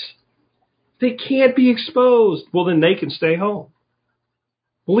can't be exposed? Well, then they can stay home.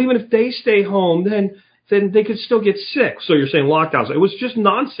 Well, even if they stay home, then they could still get sick. So you're saying lockdowns. It was just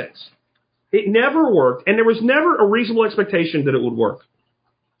nonsense. It never worked, and there was never a reasonable expectation that it would work.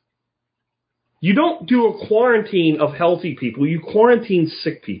 You don't do a quarantine of healthy people. You quarantine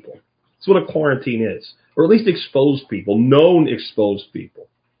sick people. That's what a quarantine is, or at least exposed people, known exposed people.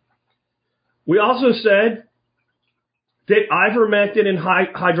 We also said that ivermectin and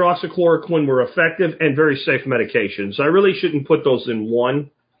hydroxychloroquine were effective and very safe medications. I really shouldn't put those in one.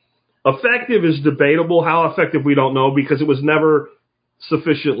 Effective is debatable. How effective, we don't know, because it was never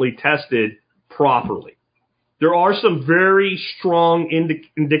sufficiently tested properly. There are some very strong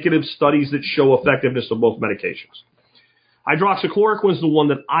indicative studies that show effectiveness of both medications. Hydroxychloroquine is the one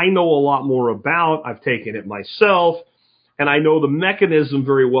that I know a lot more about. I've taken it myself, and I know the mechanism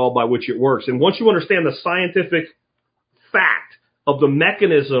very well by which it works. And once you understand the scientific fact of the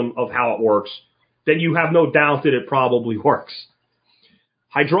mechanism of how it works, then you have no doubt that it probably works.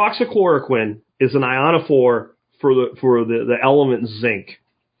 Hydroxychloroquine is an ionophore for the element zinc.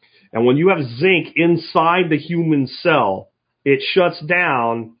 And when you have zinc inside the human cell, it shuts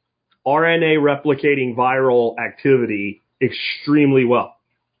down RNA replicating viral activity extremely well.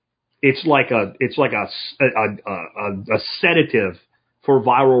 It's like a sedative for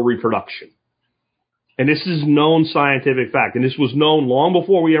viral reproduction. And this is known scientific fact. And this was known long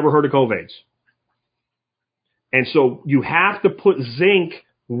before we ever heard of Covaids. And so you have to put zinc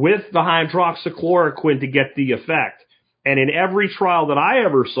with the hydroxychloroquine to get the effect. And in every trial that I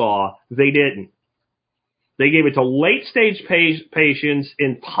ever saw, they didn't. They gave it to late-stage patients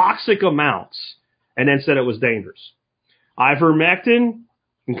in toxic amounts and then said it was dangerous. Ivermectin,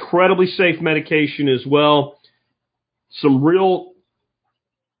 incredibly safe medication as well. Some real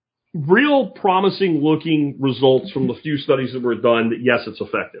promising-looking results from the few studies that were done that, yes, it's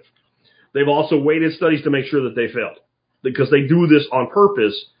effective. They've also weighted studies to make sure that they failed, because they do this on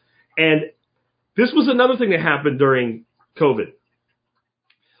purpose. And this was another thing that happened during COVID.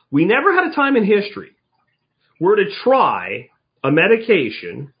 We never had a time in history where to try a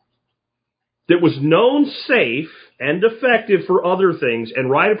medication that was known safe and effective for other things and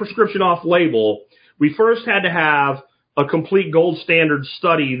write a prescription off label. We first had to have a complete gold standard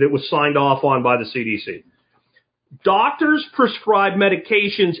study that was signed off on by the CDC. Doctors prescribe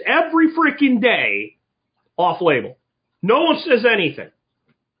medications every freaking day off label. No one says anything.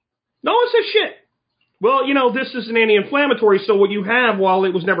 No one says shit. Well, this is an anti-inflammatory, so what you have, while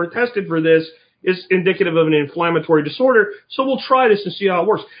it was never tested for this, is indicative of an inflammatory disorder, so we'll try this and see how it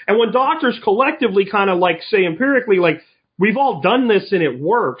works. And when doctors collectively kind of say empirically, we've all done this and it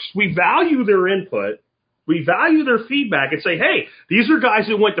works, we value their input, we value their feedback and say, hey, these are guys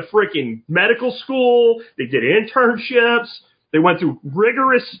who went to freaking medical school, they did internships, they went through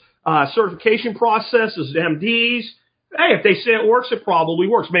rigorous certification processes, MDs. Hey, if they say it works, it probably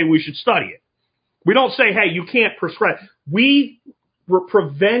works. Maybe we should study it. We don't say, hey, you can't prescribe. We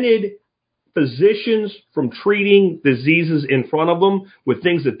prevented physicians from treating diseases in front of them with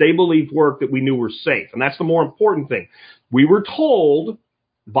things that they believed worked that we knew were safe. And that's the more important thing. We were told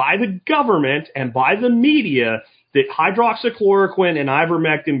by the government and by the media that hydroxychloroquine and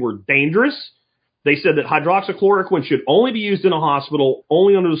ivermectin were dangerous. They said that hydroxychloroquine should only be used in a hospital,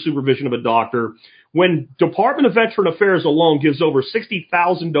 only under the supervision of a doctor, when Department of Veteran Affairs alone gives over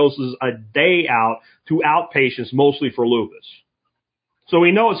 60,000 doses a day out to outpatients, mostly for lupus. So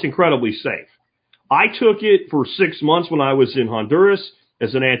we know it's incredibly safe. I took it for 6 months when I was in Honduras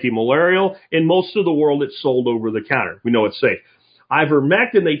as an anti-malarial. In most of the world, it's sold over the counter. We know it's safe.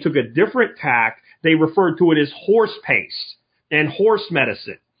 Ivermectin, they took a different tack. They referred to it as horse paste and horse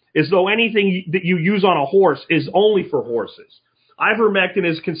medicine, as though anything that you use on a horse is only for horses. Ivermectin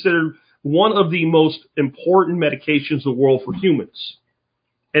is considered one of the most important medications in the world for humans.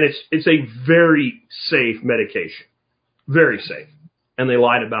 And it's a very safe medication. Very safe. And they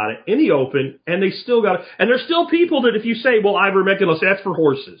lied about it in the open, and they still got it. And there's still people that if you say, well, ivermectin, they'll say that's for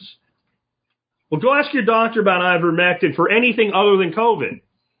horses. Well, go ask your doctor about ivermectin for anything other than COVID.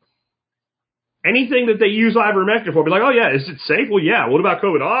 Anything that they use ivermectin for, be like, oh, yeah, is it safe? Well, yeah. What about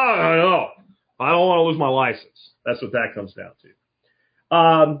COVID? Oh, I don't know. I don't want to lose my license. That's what that comes down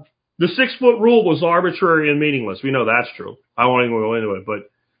to. The 6-foot rule was arbitrary and meaningless. We know that's true. I won't even go into it, but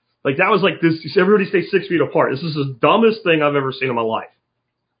that was like this. Everybody stays 6 feet apart. This is the dumbest thing I've ever seen in my life.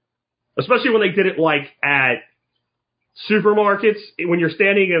 Especially when they did it at supermarkets, when you're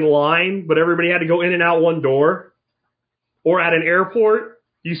standing in line, but everybody had to go in and out one door. Or at an airport,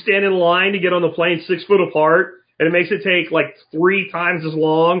 you stand in line to get on the plane 6 foot apart, and it makes it take 3 times as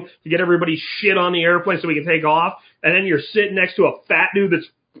long to get everybody shit on the airplane so we can take off. And then you're sitting next to a fat dude that's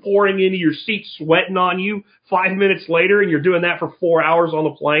pouring into your seat, sweating on you 5 minutes later, and you're doing that for 4 hours on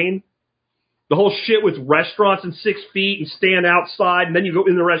the plane. The whole shit with restaurants and 6 feet and stand outside, and then you go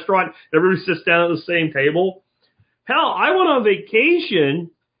in the restaurant, everybody sits down at the same table. Hell, I went on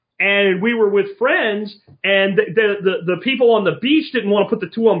vacation, and we were with friends, and the people on the beach didn't want to put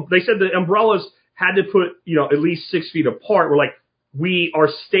the two on. They said the umbrellas had to put, at least 6 feet apart. We're like, we are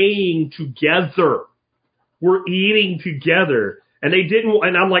staying together. We're eating together. And they didn't,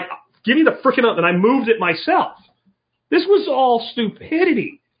 and I'm like, give me the frickin' up, and I moved it myself. This was all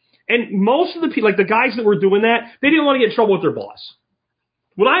stupidity. And most of the people, like the guys that were doing that, they didn't want to get in trouble with their boss.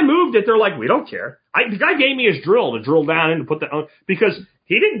 When I moved it, they're like, we don't care. The guy gave me his drill to drill down and to put that on, because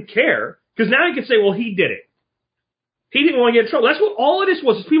he didn't care. Because now he could say, well, he did it. He didn't want to get in trouble. That's what all of this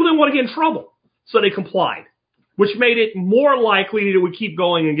was. People didn't want to get in trouble. So they complied, which made it more likely that it would keep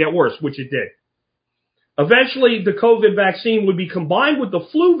going and get worse, which it did. Eventually, the COVID vaccine would be combined with the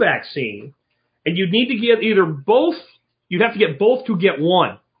flu vaccine, and you'd need to get either both. You'd have to get both to get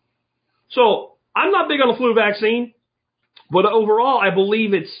one. So I'm not big on the flu vaccine, but overall, I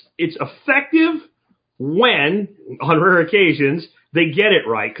believe it's effective when, on rare occasions, they get it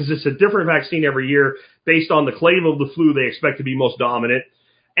right, because it's a different vaccine every year based on the clade of the flu they expect to be most dominant.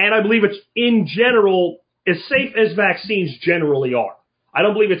 And I believe it's, in general, as safe as vaccines generally are. I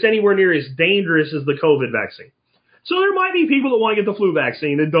don't believe it's anywhere near as dangerous as the COVID vaccine. So there might be people that want to get the flu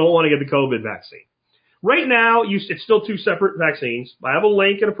vaccine that don't want to get the COVID vaccine. Right now, it's still 2 separate vaccines. I have a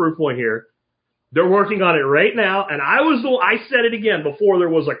link and a proof point here. They're working on it right now, and I said it again before there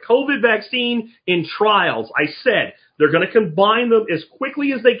was a COVID vaccine in trials. I said they're going to combine them as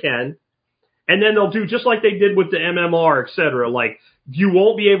quickly as they can, and then they'll do just like they did with the MMR, et cetera. Like, you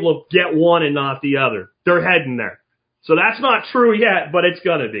won't be able to get one and not the other. They're heading there. So that's not true yet, but it's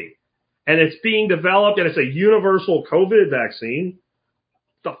going to be. And it's being developed, and it's a universal COVID vaccine.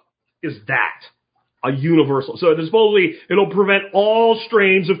 What the f- is that? A universal. So supposedly it'll prevent all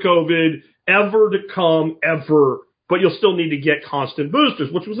strains of COVID ever to come, ever. But you'll still need to get constant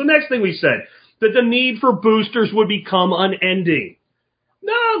boosters, which was the next thing we said, that the need for boosters would become unending.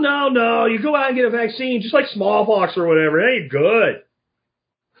 No. You go out and get a vaccine, just like smallpox or whatever. It ain't good.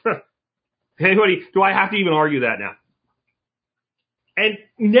 Anybody, do I have to even argue that now? And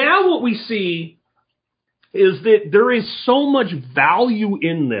now what we see is that there is so much value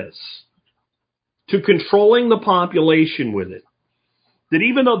in this, to controlling the population with it, that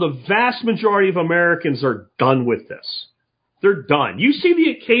even though the vast majority of Americans are done with this, they're done. You see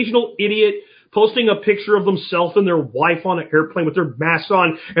the occasional idiot posting a picture of themselves and their wife on an airplane with their mask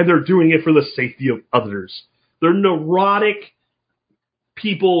on, and they're doing it for the safety of others. They're neurotic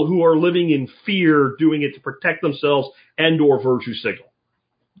people who are living in fear, doing it to protect themselves and or virtue signal.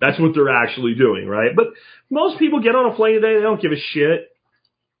 That's what they're actually doing, right? But most people get on a plane today, they don't give a shit.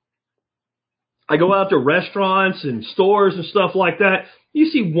 I go out to restaurants and stores and stuff like that. You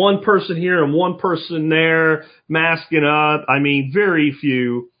see one person here and one person there masking up. I mean, very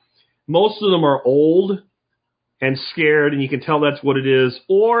few. Most of them are old and scared, and you can tell that's what it is.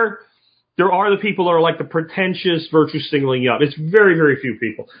 Or there are the people that are like the pretentious virtue signaling up. It's very, very few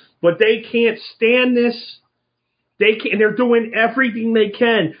people. But they can't stand this. They're doing everything they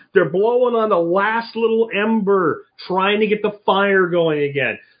can. They're blowing on the last little ember, trying to get the fire going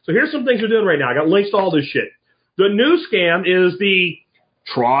again. So here's some things they're doing right now. I got links to all this shit. The new scam is the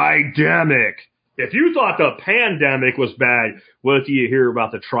tridemic. If you thought the pandemic was bad, what do you hear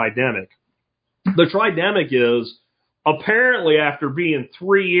about the tridemic? The tridemic is, apparently after being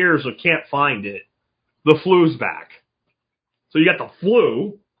 3 years of can't find it, the flu's back. So you got the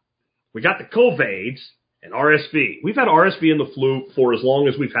flu, we got the Covaids, and RSV. We've had RSV and the flu for as long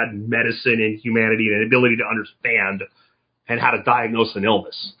as we've had medicine and humanity and an ability to understand and how to diagnose an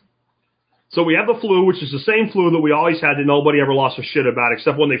illness. So we have the flu, which is the same flu that we always had that nobody ever lost a shit about,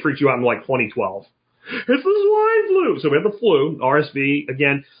 except when they freaked you out in like 2012. It's the swine flu. So we have the flu, RSV.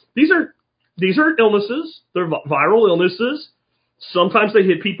 Again, these are illnesses. They're viral illnesses. Sometimes they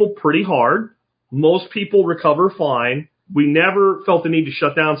hit people pretty hard. Most people recover fine. We never felt the need to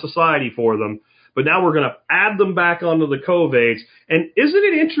shut down society for them. But now we're going to add them back onto the Covaids. And isn't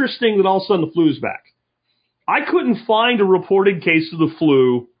it interesting that all of a sudden the flu's back? I couldn't find a reported case of the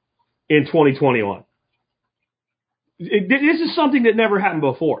flu in 2021. This is something that never happened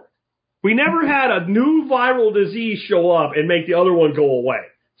before. We never had a new viral disease show up and make the other one go away.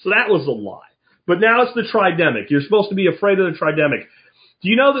 So that was a lie. But now it's the tridemic. You're supposed to be afraid of the tridemic. Do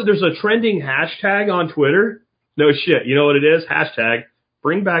you know that there's a trending hashtag on Twitter? No shit. You know what it is? Hashtag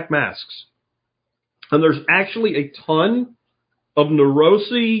bring back masks. And there's actually a ton of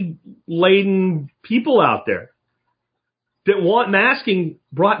neurosis-laden people out there that want masking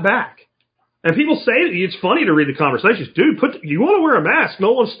brought back. And people say, it's funny to read the conversations. Dude, you want to wear a mask.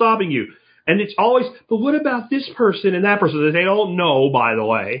 No one's stopping you. And it's always, but what about this person and that person that they don't know, by the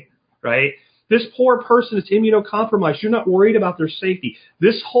way, right? This poor person is immunocompromised. You're not worried about their safety.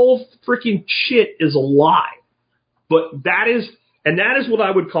 This whole freaking shit is a lie. But that is what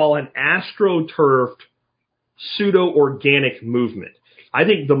I would call an astroturfed pseudo-organic movement. I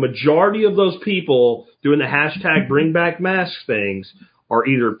think the majority of those people doing the hashtag bring back masks things are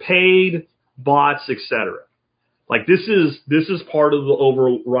either paid, bots, etc. Like this is part of the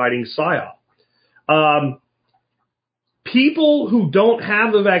overriding psyop. People who don't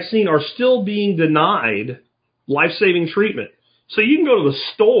have the vaccine are still being denied life-saving treatment. So you can go to the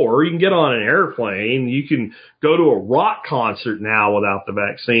store, you can get on an airplane, you can go to a rock concert now without the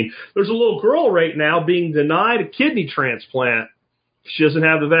vaccine. There's a little girl right now being denied a kidney transplant. She doesn't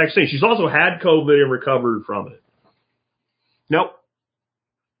have the vaccine. She's also had COVID and recovered from it. Now,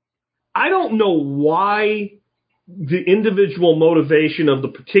 I don't know why the individual motivation of the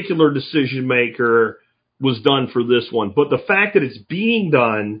particular decision maker was done for this one, but the fact that it's being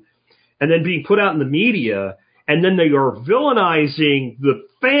done and then being put out in the media, and then they are villainizing the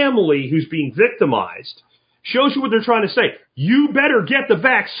family who's being victimized, shows you what they're trying to say. You better get the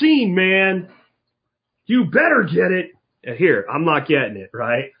vaccine, man. You better get it. Here, I'm not getting it,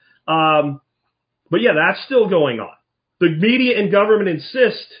 right? But yeah, that's still going on. The media and government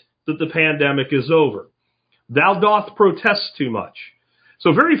insist that the pandemic is over. Thou doth protest too much.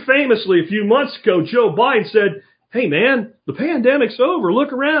 So very famously, a few months ago, Joe Biden said, hey, man, the pandemic's over.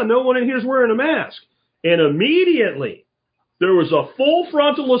 Look around. No one in here's wearing a mask. And immediately, there was a full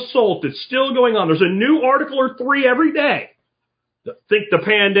frontal assault that's still going on. There's a new article or 3 every day. Think the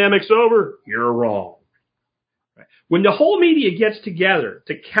pandemic's over? You're wrong. When the whole media gets together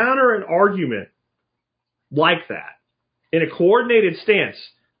to counter an argument like that in a coordinated stance,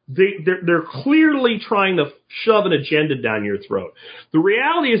 they're clearly trying to shove an agenda down your throat. The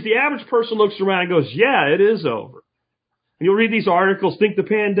reality is the average person looks around and goes, yeah, it is over. And you'll read these articles, think the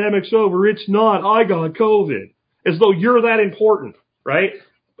pandemic's over. It's not. I got COVID. As though you're that important, right?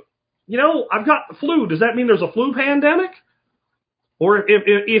 You know, I've got the flu. Does that mean there's a flu pandemic? Or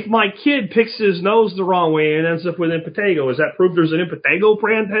if my kid picks his nose the wrong way and ends up with impetigo, does that prove there's an impetigo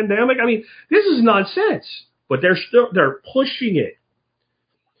pandemic? I mean, this is nonsense. But they're pushing it.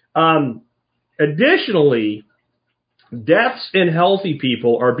 Additionally, deaths in healthy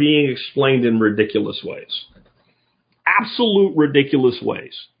people are being explained in ridiculous ways. Absolute ridiculous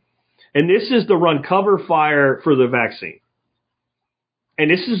ways. And this is to run cover fire for the vaccine. And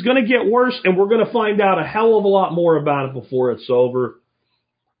this is going to get worse, and we're going to find out a hell of a lot more about it before it's over.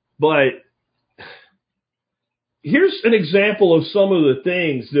 But here's an example of some of the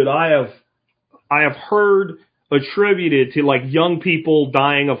things that I have heard attributed to like young people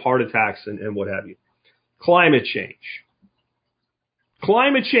dying of heart attacks and what have you. Climate change.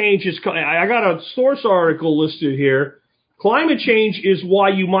 Climate change is, I got a source article listed here. Climate change is why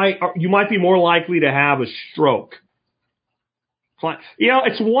you might be more likely to have a stroke. You know,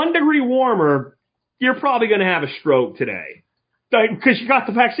 it's 1 degree warmer. You're probably going to have a stroke today. Because you got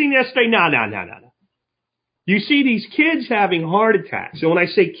the vaccine yesterday? No. You see these kids having heart attacks. And when I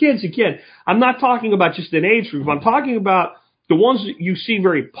say kids, again, I'm not talking about just an age group. I'm talking about the ones that you see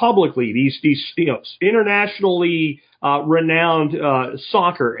very publicly, these you know, internationally renowned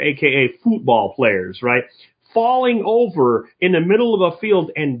soccer, a.k.a. football players, right? Falling over in the middle of a field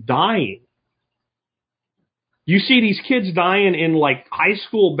and dying. You see these kids dying in like high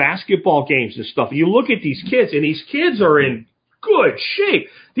school basketball games and stuff. You look at these kids, and these kids are in good shape.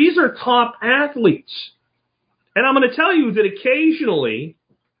 These are top athletes. And I'm going to tell you that occasionally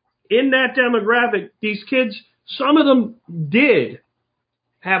in that demographic, these kids, some of them did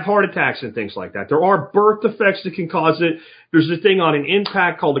have heart attacks and things like that. There are birth defects that can cause it. There's a thing on an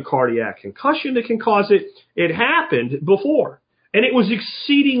impact called a cardiac concussion that can cause it. It happened before, and it was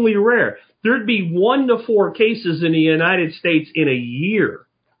exceedingly rare. There'd be 1 to 4 cases in the United States in a year.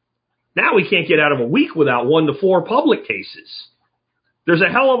 Now we can't get out of a week without 1 to 4 public cases. There's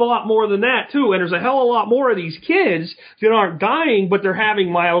a hell of a lot more than that, too. And there's a hell of a lot more of these kids that aren't dying, but they're having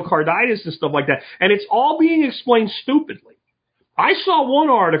myocarditis and stuff like that. And it's all being explained stupidly. I saw one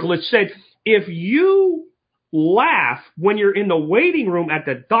article that said, if you laugh when you're in the waiting room at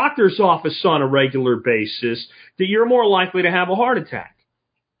the doctor's office on a regular basis, that you're more likely to have a heart attack.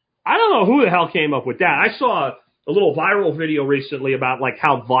 I don't know who the hell came up with that. I saw a little viral video recently about like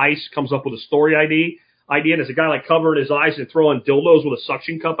how Vice comes up with a story idea, and there's a guy like covering his eyes and throwing dildos with a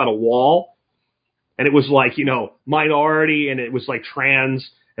suction cup at a wall. And it was like, you know, minority, and it was like trans,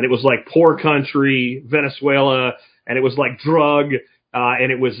 and it was like poor country, Venezuela, and it was like drug,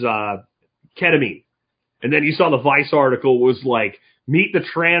 and it was ketamine. And then you saw the Vice article was like meet the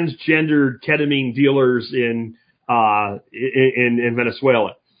transgendered ketamine dealers in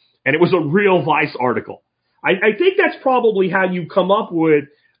Venezuela. And it was a real Vice article. I think that's probably how you come up with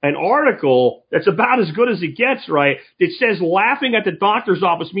an article that's about as good as it gets, right? It says laughing at the doctor's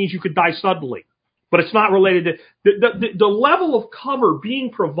office means you could die suddenly. But it's not related to the level of cover being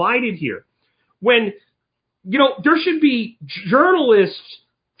provided here. When, there should be journalists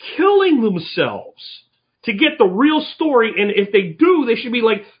killing themselves to get the real story. And if they do, they should be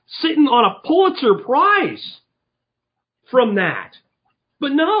like sitting on a Pulitzer Prize from that.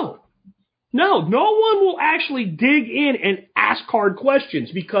 But no one will actually dig in and ask hard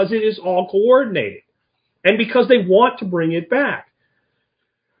questions because it is all coordinated and because they want to bring it back.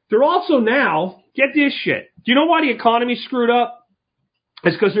 They're also now, get this shit. Do you know why the economy's screwed up?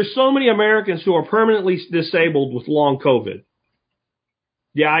 It's because there's so many Americans who are permanently disabled with long COVID.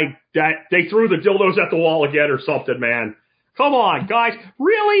 Yeah, they threw the dildos at the wall again or something, man. Come on, guys.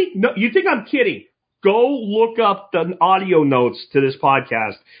 Really? No, you think I'm kidding? Go look up the audio notes to this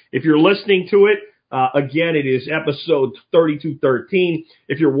podcast. If you're listening to it, again, it is episode 3213.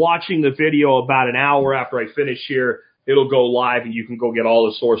 If you're watching the video about an hour after I finish here, it'll go live and you can go get all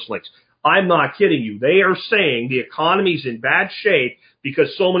the source links. I'm not kidding you. They are saying the economy's in bad shape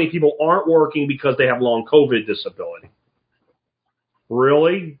because so many people aren't working because they have long COVID disability.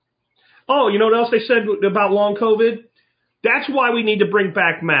 Really? Oh, you know what else they said about long COVID? That's why we need to bring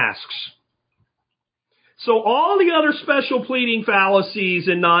back masks. So all the other special pleading fallacies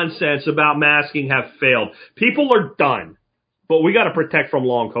and nonsense about masking have failed. People are done, but we got to protect from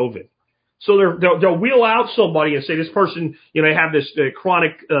long COVID. So they'll wheel out somebody and say this person, they have this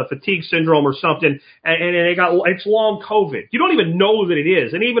chronic fatigue syndrome or something, and it's long COVID. You don't even know that it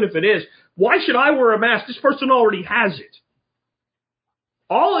is, and even if it is, why should I wear a mask? This person already has it.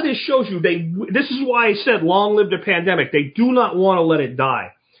 All of this shows you this is why I said long live the pandemic. They do not want to let it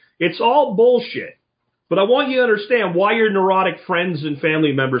die. It's all bullshit. But I want you to understand why your neurotic friends and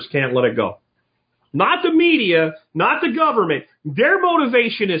family members can't let it go. Not the media, not the government. Their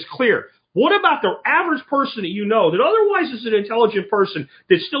motivation is clear. What about the average person that you know that otherwise is an intelligent person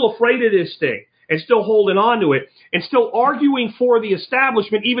that's still afraid of this thing and still holding on to it and still arguing for the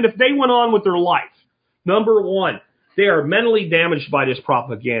establishment even if they went on with their life? Number one, they are mentally damaged by this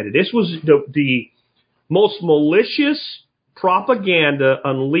propaganda. This was the most malicious propaganda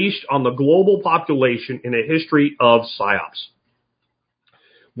unleashed on the global population in the history of PSYOPs.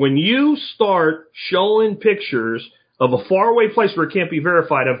 When you start showing pictures of a faraway place where it can't be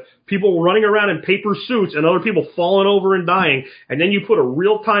verified, of people running around in paper suits and other people falling over and dying, and then you put a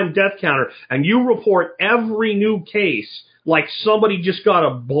real-time death counter, and you report every new case like somebody just got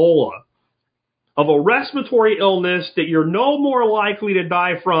Ebola, of a respiratory illness that you're no more likely to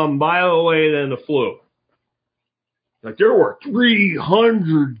die from, by the way, than the flu. Like there were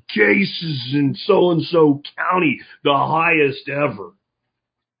 300 cases in so-and-so county, the highest ever.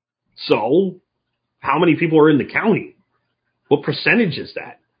 So, how many people are in the county? What percentage is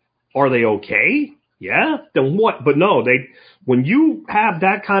that? Are they okay? Yeah? Then what? But no, when you have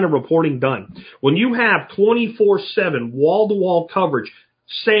that kind of reporting done, when you have 24/7 wall-to-wall coverage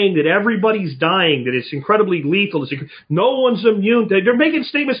saying that everybody's dying, that it's incredibly lethal, no one's immune, they're making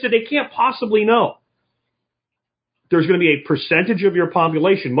statements that they can't possibly know. There's going to be a percentage of your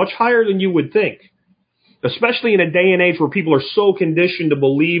population, much higher than you would think, especially in a day and age where people are so conditioned to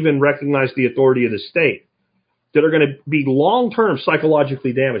believe and recognize the authority of the state, that are going to be long-term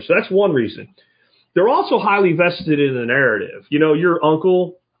psychologically damaged. So that's one reason. They're also highly vested in the narrative. Your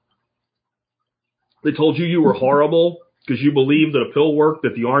uncle that told you were horrible because you believed that a pill worked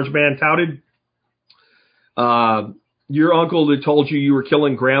that the orange man touted. Your uncle that told you were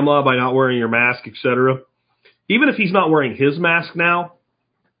killing grandma by not wearing your mask, etc. Even if he's not wearing his mask now,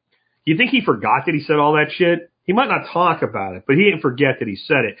 you think he forgot that he said all that shit? He might not talk about it, but he didn't forget that he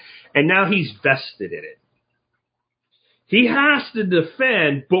said it. And now he's vested in it. He has to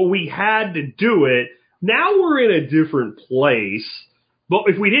defend, but we had to do it. Now we're in a different place. But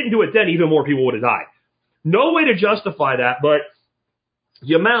if we didn't do it then, even more people would have died. No way to justify that, but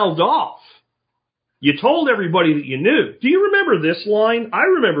you mouthed off. You told everybody that you knew. Do you remember this line? I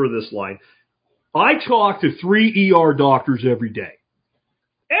remember this line. I talk to 3 ER doctors every day.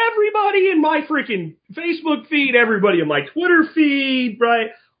 Everybody in my freaking Facebook feed, everybody in my Twitter feed, right?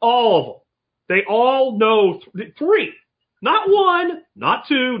 All of them. They all know 3. Not 1, not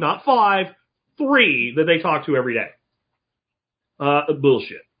 2, not 5, 3 that they talk to every day.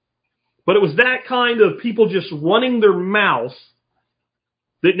 Bullshit. But it was that kind of people just running their mouth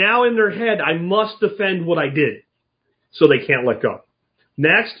that now in their head, I must defend what I did. So they can't let go.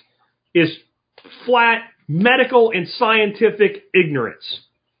 Next is flat medical and scientific ignorance.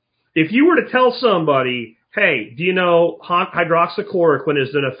 If you were to tell somebody, hey, do you know hydroxychloroquine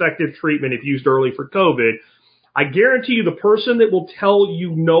is an effective treatment if used early for COVID, I guarantee you the person that will tell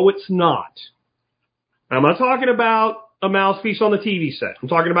you no, it's not. I'm not talking about a mouthpiece on the TV set. I'm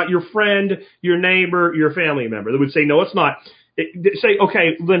talking about your friend, your neighbor, your family member that would say, no, it's not. Say,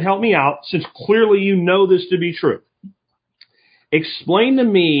 okay, then help me out, since clearly you know this to be true. Explain to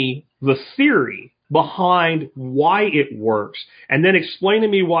me the theory behind why it works, and then explain to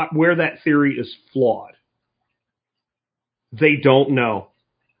me where that theory is flawed. They don't know.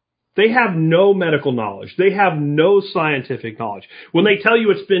 They have no medical knowledge. They have no scientific knowledge. When they tell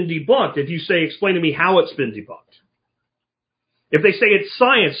you it's been debunked, if you say, explain to me how it's been debunked. If they say it's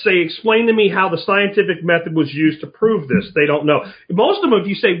science, say, explain to me how the scientific method was used to prove this. They don't know. Most of them, if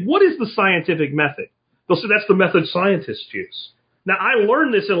you say, what is the scientific method? They'll say, that's the method scientists use. Now, I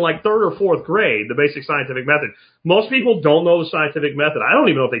learned this in like 3rd or 4th grade, the basic scientific method. Most people don't know the scientific method. I don't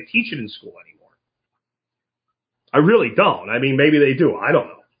even know if they teach it in school anymore. I really don't. I mean, maybe they do. I don't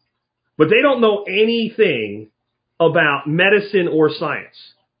know. But they don't know anything about medicine or science.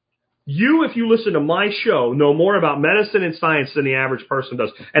 You, if you listen to my show, know more about medicine and science than the average person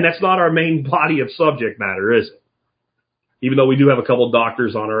does. And that's not our main body of subject matter, is it? Even though we do have a couple of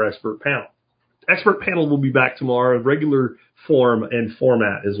doctors on our expert panel. Expert panel will be back tomorrow in regular form and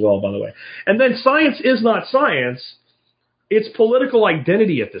format as well, by the way. And then science is not science. It's political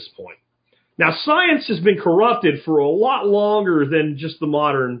identity at this point. Now, science has been corrupted for a lot longer than just the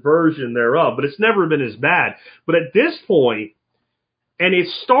modern version thereof, but it's never been as bad. But at this point, and it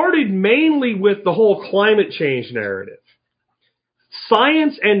started mainly with the whole climate change narrative,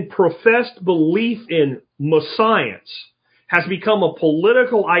 science and professed belief in science has become a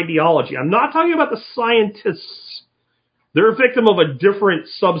political ideology. I'm not talking about the scientists. They're a victim of a different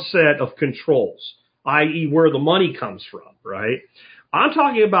subset of controls, i.e. where the money comes from, right? I'm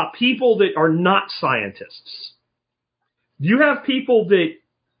talking about people that are not scientists. You have people that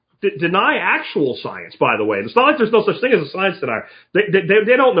deny actual science, by the way. It's not like there's no such thing as a science denier.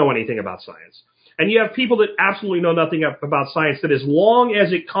 They don't know anything about science. And you have people that absolutely know nothing about science, that as long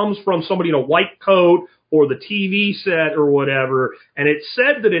as it comes from somebody in a white coat or the TV set or whatever, and it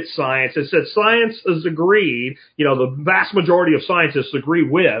said that it's science, it said science is agreed, the vast majority of scientists agree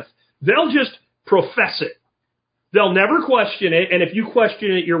with, they'll just profess it. They'll never question it, and if you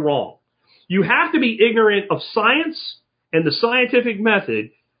question it, you're wrong. You have to be ignorant of science and the scientific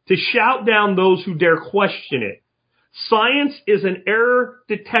method to shout down those who dare question it. Science is an error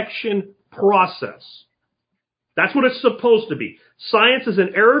detection process. That's what it's supposed to be. Science is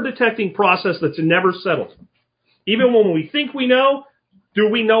an error detecting process that's never settled. Even when we think we know, do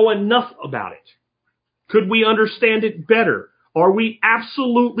we know enough about it? Could we understand it better? Are we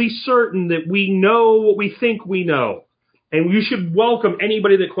absolutely certain that we know what we think we know? And you should welcome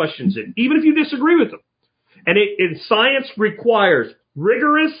anybody that questions it, even if you disagree with them. And science requires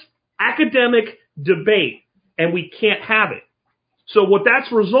rigorous academic debate, and we can't have it. So what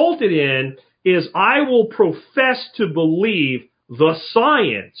that's resulted in is I will profess to believe the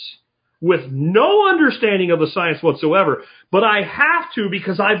science with no understanding of the science whatsoever, but I have to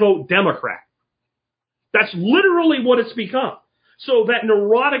because I vote Democrat. That's literally what it's become. So that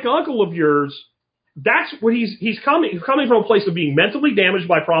neurotic uncle of yours, that's what he's coming from a place of being mentally damaged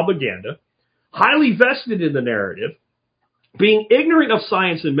by propaganda, highly vested in the narrative, being ignorant of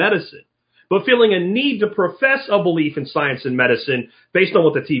science and medicine, but feeling a need to profess a belief in science and medicine based on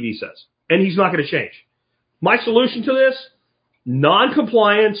what the TV says. And he's not going to change. My solution to this,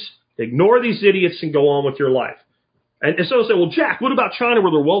 non-compliance, ignore these idiots and go on with your life. And so they'll say, well, Jack, what about China where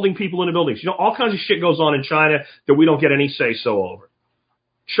they're welding people into buildings? All kinds of shit goes on in China that we don't get any say-so over.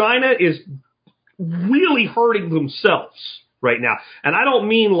 China is really hurting themselves right now. And I don't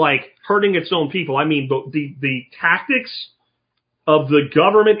mean like hurting its own people. I mean the tactics of the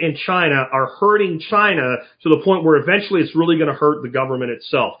government in China are hurting China to the point where eventually it's really going to hurt the government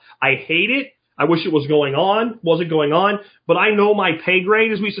itself. I hate it. I wish it wasn't going on, but I know my pay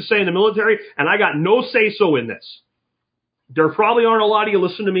grade, as we used to say in the military, and I got no say-so in this. There probably aren't a lot of you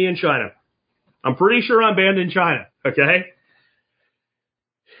listening to me in China. I'm pretty sure I'm banned in China, okay?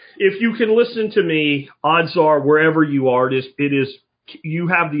 If you can listen to me, odds are wherever you are, you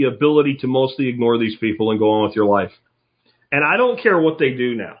have the ability to mostly ignore these people and go on with your life. And I don't care what they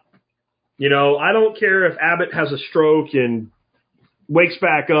do now. I don't care if Abbott has a stroke and wakes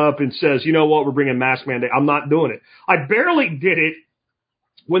back up and says, you know what, we're bringing mask mandate. I'm not doing it. I barely did it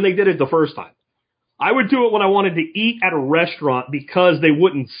when they did it the first time. I would do it when I wanted to eat at a restaurant because they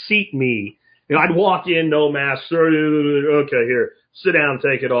wouldn't seat me. I'd walk in, no mask. Okay, here. sit down,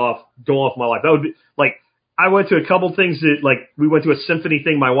 take it off, go off my life. That would be like, I went to a couple things that, like, we went to a symphony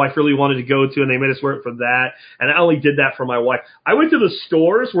thing my wife really wanted to go to, and they made us wear it for that. And I only did that for my wife. I went to the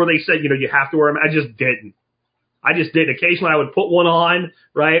stores where they said, you have to wear them. I just didn't. Occasionally I would put one on,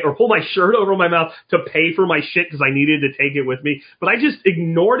 right, or pull my shirt over my mouth to pay for my shit because I needed to take it with me. But I just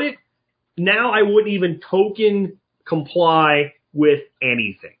ignored it. Now I wouldn't even token comply with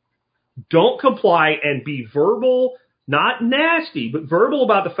anything. Don't comply, and be verbal, not nasty, but verbal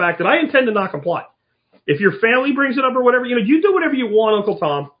about the fact that I intend to not comply. If your family brings it up or whatever, you do whatever you want, Uncle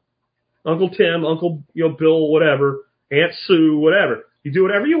Tom, Uncle Tim, Uncle Bill, whatever, Aunt Sue, whatever. You do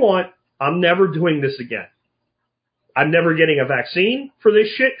whatever you want. I'm never doing this again. I'm never getting a vaccine for this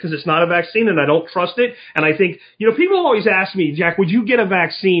shit because it's not a vaccine and I don't trust it. And I think, people always ask me, Jack, would you get a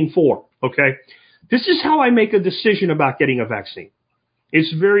vaccine for? Okay. This is how I make a decision about getting a vaccine.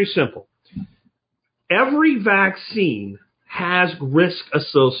 It's very simple. Every vaccine has risk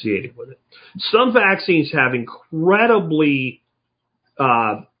associated with it. Some vaccines have incredibly,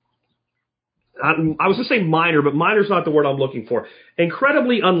 I was going to say minor, but minor is not the word I'm looking for.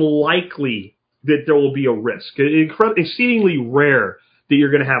 Incredibly unlikely that there will be a risk. Exceedingly rare that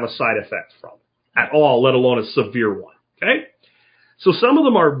you're going to have a side effect from it at all, let alone a severe one. Okay? So some of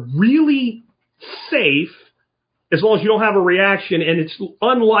them are really safe as long as you don't have a reaction, and it's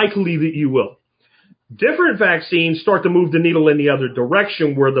unlikely that you will. Different vaccines start to move the needle in the other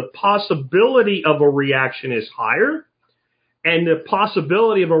direction where the possibility of a reaction is higher and the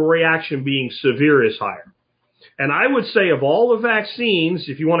possibility of a reaction being severe is higher. And I would say of all the vaccines,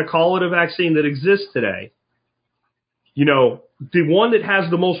 if you want to call it a vaccine that exists today, the one that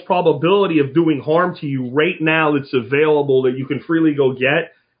has the most probability of doing harm to you right now that's available that you can freely go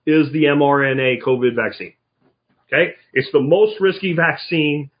get is the mRNA COVID vaccine. Okay? It's the most risky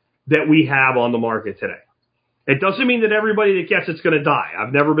vaccine that we have on the market today. It doesn't mean that everybody that gets it's going to die.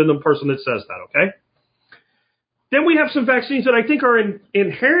 I've never been the person that says that, okay? Then we have some vaccines that I think are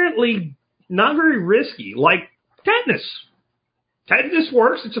inherently not very risky, like tetanus. Tetanus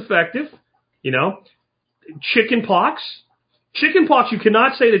works. It's effective. Chicken pox. Chicken pox, you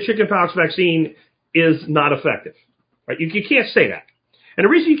cannot say the chicken pox vaccine is not effective. Right? You can't say that. And the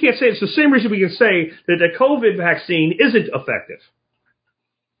reason you can't say it's the same reason we can say that the COVID vaccine isn't effective.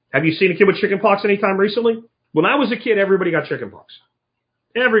 Have you seen a kid with chicken pox anytime recently? When I was a kid, everybody got chicken pox.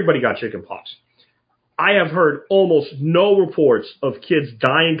 Everybody got chicken pox. I have heard almost no reports of kids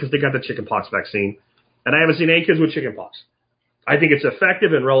dying because they got the chicken pox vaccine, and I haven't seen any kids with chicken pox. I think it's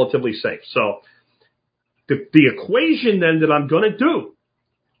effective and relatively safe. So the equation then that I'm going to do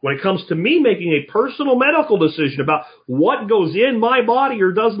when it comes to me making a personal medical decision about what goes in my body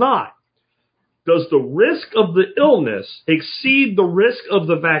or does not, does the risk of the illness exceed the risk of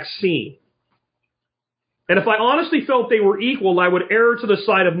the vaccine? And if I honestly felt they were equal, I would err to the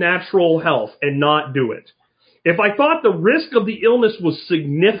side of natural health and not do it. If I thought the risk of the illness was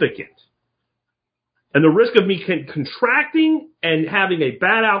significant, and the risk of me contracting and having a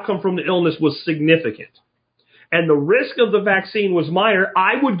bad outcome from the illness was significant, and the risk of the vaccine was minor,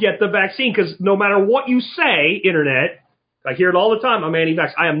 I would get the vaccine because no matter what you say, Internet, I hear it all the time, I'm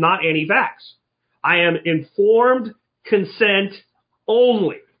anti-vax. I am not anti-vax. I am informed consent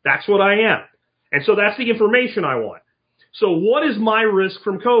only. That's what I am. And so that's the information I want. So what is my risk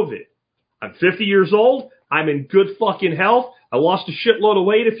from COVID? I'm 50 years old. I'm in good fucking health. I lost a shitload of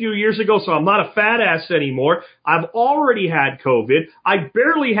weight a few years ago, so I'm not a fat ass anymore. I've already had COVID. I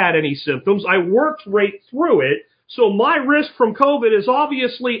barely had any symptoms. I worked right through it. So my risk from COVID is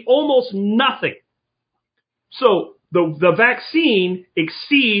obviously almost nothing. So the vaccine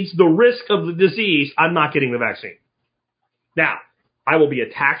exceeds the risk of the disease. I'm not getting the vaccine. Now, I will be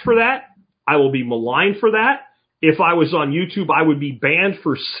attacked for that. I will be maligned for that. If I was on YouTube, I would be banned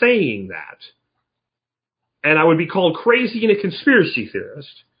for saying that. And I would be called crazy and a conspiracy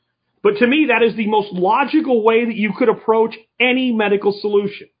theorist. But to me, that is the most logical way that you could approach any medical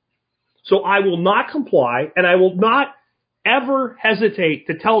solution. So I will not comply, and I will not ever hesitate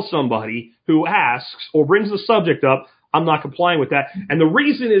to tell somebody who asks or brings the subject up, I'm not complying with that. And the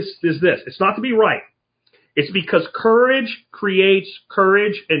reason is this. It's not to be right. It's because courage creates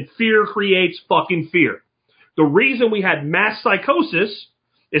courage and fear creates fucking fear. The reason we had mass psychosis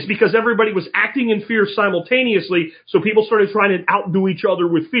is because everybody was acting in fear simultaneously, so people started trying to outdo each other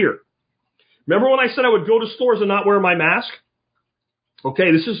with fear. Remember when I said I would go to stores and not wear my mask?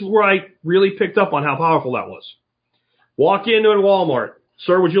 Okay, this is where I really picked up on how powerful that was. Walk into a Walmart.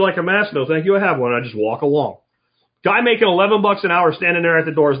 Sir, would you like a mask? No, thank you, I have one. I just walk along. Guy making $11 an hour standing there at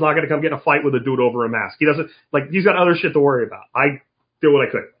the door is not going to come get in a fight with a dude over a mask. He doesn't, he's got other shit to worry about. I did what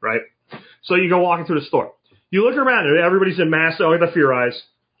I could, right? So you go walking through the store. You look around and everybody's in masks, oh, the fear eyes.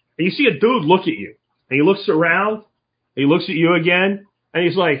 And you see a dude look at you. And he looks around, and he looks at you again, and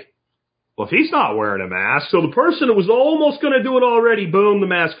he's like, well, if he's not wearing a mask, so the person that was almost going to do it already, boom, the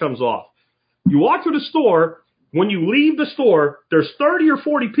mask comes off. You walk through the store. When you leave the store, there's 30 or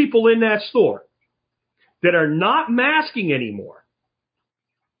 40 people in that store that are not masking anymore.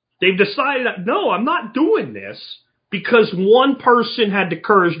 They've decided, no, I'm not doing this because one person had the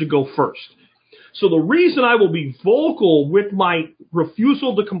courage to go first. So the reason I will be vocal with my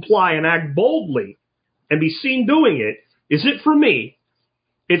refusal to comply and act boldly and be seen doing it isn't for me.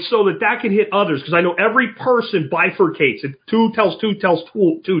 It's so that can hit others, because I know every person bifurcates. It two tells two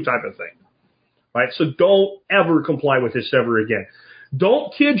type of thing. Right? So don't ever comply with this ever again.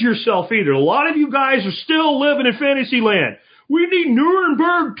 Don't kid yourself either. A lot of you guys are still living in fantasy land. We need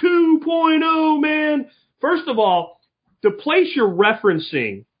Nuremberg 2.0, man. First of all, the place you're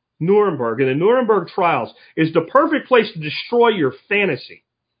referencing, Nuremberg and the Nuremberg trials, is the perfect place to destroy your fantasy.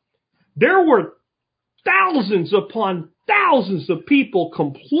 There were thousands upon thousands of people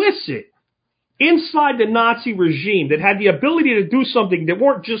complicit inside the Nazi regime that had the ability to do something that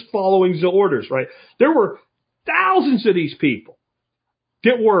weren't just following the orders, right? There were thousands of these people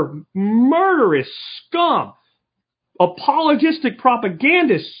that were murderous scum, apologistic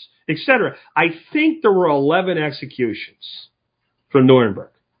propagandists, etc. I think there were 11 executions from Nuremberg,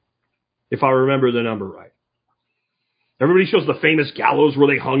 if I remember the number right. Everybody shows the famous gallows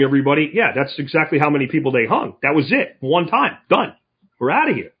where they hung everybody. Yeah, that's exactly how many people they hung. That was it. One time. Done. We're out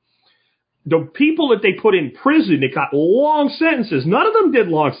of here. The people that they put in prison, they got long sentences. None of them did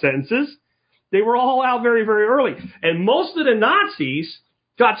long sentences. They were all out very, very early. And most of the Nazis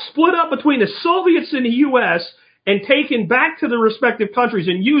got split up between the Soviets and the U.S. and taken back to the respective countries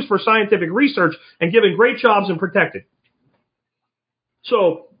and used for scientific research and given great jobs and protected.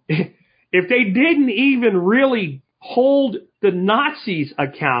 So if they didn't even really hold the Nazis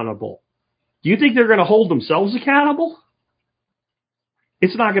accountable, do you think they're going to hold themselves accountable?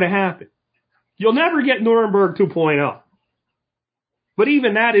 It's not going to happen. You'll never get Nuremberg 2.0. But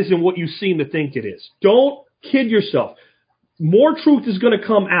even that isn't what you seem to think it is. Don't kid yourself. More truth is going to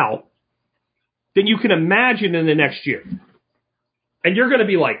come out than you can imagine in the next year. And you're going to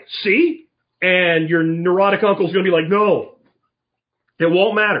be like, see? And your neurotic uncle's going to be like, no, it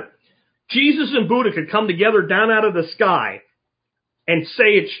won't matter. Jesus and Buddha could come together down out of the sky and say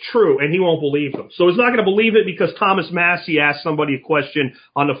it's true, and he won't believe them. So he's not going to believe it because Thomas Massey asked somebody a question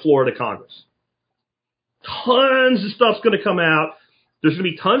on the floor of the Congress. Tons of stuff's going to come out. There's going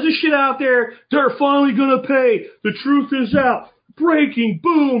to be tons of shit out there. They're finally going to pay. The truth is out. Breaking,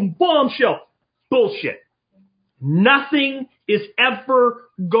 boom, bombshell. Bullshit. Nothing is ever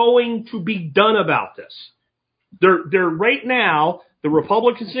going to be done about this. They're right now, the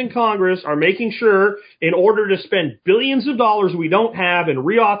Republicans in Congress are making sure, in order to spend billions of dollars we don't have and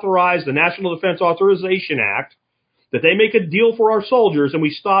reauthorize the National Defense Authorization Act, that they make a deal for our soldiers and we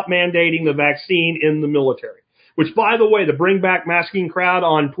stop mandating the vaccine in the military. Which, by the way, the bring back masking crowd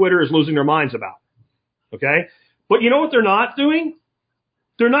on Twitter is losing their minds about. Okay? But you know what they're not doing?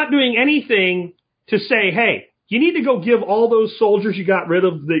 They're not doing anything to say, hey, you need to go give all those soldiers you got rid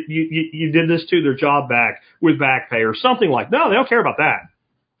of, that you did this to, their job back with back pay or something like that. No, they don't care about that.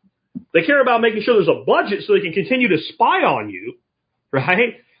 They care about making sure there's a budget so they can continue to spy on you,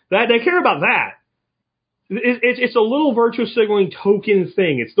 right? They care about that. It's a little virtue signaling token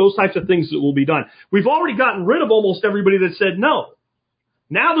thing. It's those types of things that will be done. We've already gotten rid of almost everybody that said no.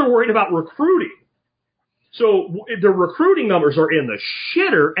 Now they're worried about recruiting. So the recruiting numbers are in the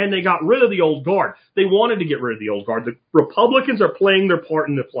shitter, and they got rid of the old guard. They wanted to get rid of the old guard. The Republicans are playing their part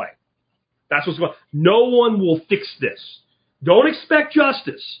in the play. That's what's going on. No one will fix this. Don't expect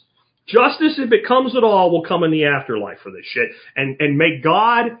justice. Justice, if it comes at all, will come in the afterlife for this shit. And may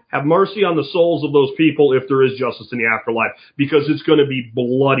God have mercy on the souls of those people if there is justice in the afterlife, because it's going to be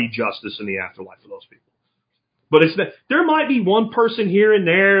bloody justice in the afterlife for those people. But there might be one person here and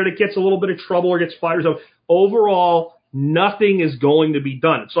there that gets a little bit of trouble or gets fired. So overall, nothing is going to be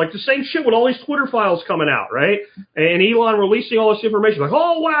done. It's like the same shit with all these Twitter files coming out, right? And Elon releasing all this information. Like,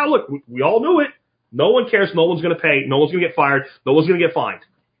 oh, wow, look, we all knew it. No one cares. No one's going to pay. No one's going to get fired. No one's going to get fined.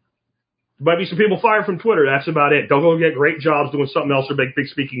 There might be some people fired from Twitter. That's about it. Don't go get great jobs doing something else or make big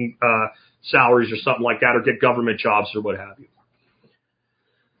speaking salaries or something like that, or get government jobs or what have you.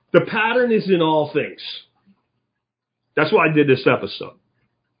 The pattern is in all things. That's why I did this episode.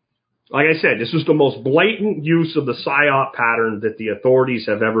 Like I said, this is the most blatant use of the PSYOP pattern that the authorities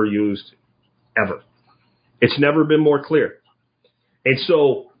have ever used, ever. It's never been more clear. And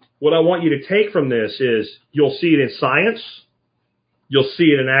so what I want you to take from this is you'll see it in science, you'll see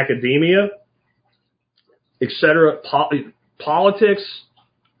it in academia, etc. Politics,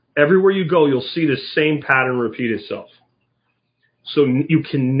 everywhere you go, you'll see the same pattern repeat itself. So you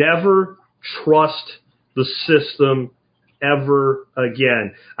can never trust the system ever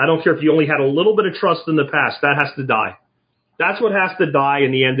again. I don't care if you only had a little bit of trust in the past. That has to die. That's what has to die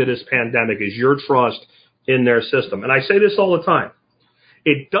in the end of this pandemic, is your trust in their system. And I say this all the time.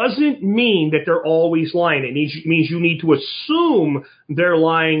 It doesn't mean that they're always lying. It means you need to assume they're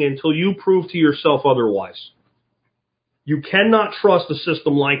lying until you prove to yourself otherwise. You cannot trust a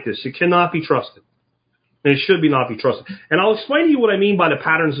system like this. It cannot be trusted. And it should not be trusted. And I'll explain to you what I mean by the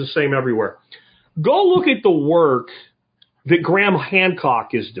patterns the same everywhere. Go look at the work that Graham Hancock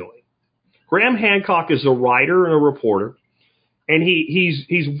is doing. Graham Hancock is a writer and a reporter, and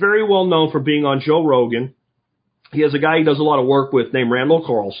he's very well known for being on Joe Rogan. He has a guy he does a lot of work with named Randall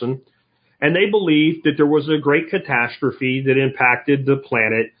Carlson, and they believe that there was a great catastrophe that impacted the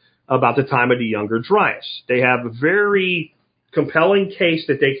planet about the time of the Younger Dryas. They have a very compelling case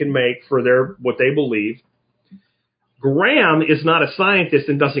that they can make for what they believe. Graham is not a scientist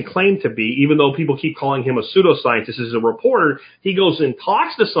and doesn't claim to be, even though people keep calling him a pseudoscientist. As a reporter, he goes and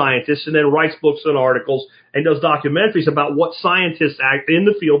talks to scientists and then writes books and articles and does documentaries about what scientists in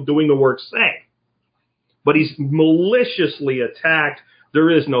the field doing the work say. But he's maliciously attacked.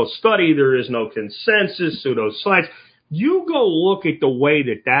 There is no study. There is no consensus, pseudoscience. You go look at the way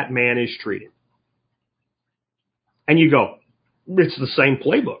that man is treated. And you go, it's the same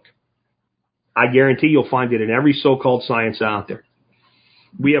playbook. I guarantee you'll find it in every so-called science out there.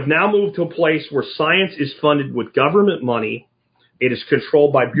 We have now moved to a place where science is funded with government money. It is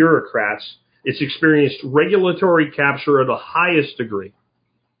controlled by bureaucrats. It's experienced regulatory capture of the highest degree.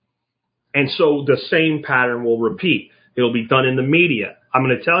 And so the same pattern will repeat. It'll be done in the media. I'm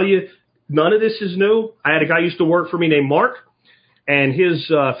going to tell you, none of this is new. I had a guy who used to work for me named Mark, and his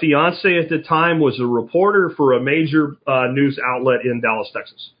fiance at the time was a reporter for a major news outlet in Dallas,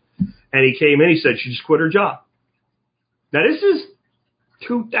 Texas. And he came in, he said she just quit her job. Now, this is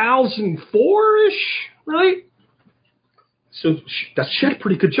 2004-ish, right? So she had a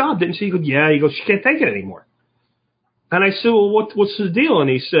pretty good job, didn't she? He goes, yeah. He goes, she can't take it anymore. And I said, well, what's the deal? And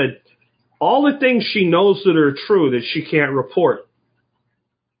he said, all the things she knows that are true that she can't report.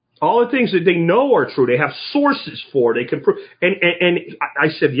 All the things that they know are true. They have sources for. They can prove. And I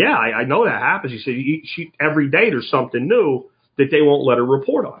said, yeah, I know that happens. He said, every day there's something new that they won't let her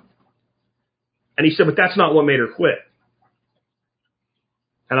report on. And he said, but that's not what made her quit.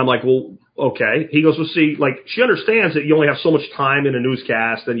 And I'm like, well, okay. He goes, well, see, like, she understands that you only have so much time in a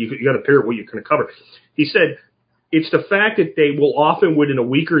newscast and you got to figure out what you're going to cover. He said, it's the fact that they will often, within a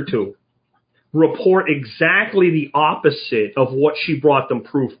week or two, report exactly the opposite of what she brought them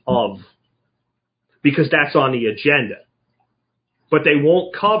proof of, because that's on the agenda. But they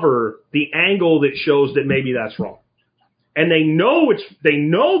won't cover the angle that shows that maybe that's wrong. And they know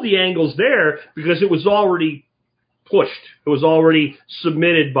the angle's there because it was already pushed. It was already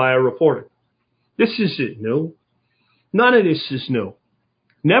submitted by a reporter. This isn't new. None of this is new.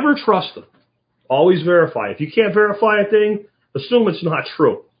 Never trust them. Always verify. If you can't verify a thing, assume it's not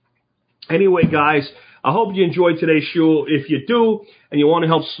true. Anyway, guys, I hope you enjoyed today's show. If you do, and you want to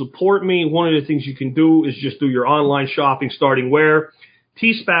help support me, one of the things you can do is just do your online shopping, starting where?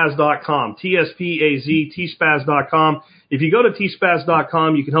 tspaz.com, T-S-P-A-Z, tspaz.com. If you go to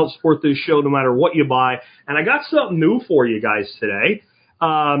tspaz.com, you can help support this show no matter what you buy. And I got something new for you guys today.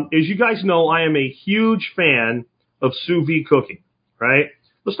 As you guys know, I am a huge fan of sous vide cooking, right?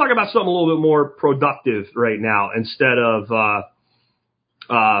 Let's talk about something a little bit more productive right now instead of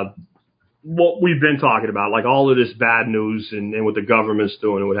what we've been talking about, like all of this bad news and what the government's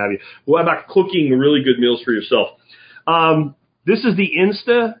doing and what have you. What about cooking really good meals for yourself? This is the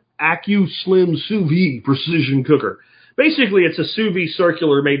Insta Acu Slim Sous Vide Precision Cooker. Basically, it's a sous vide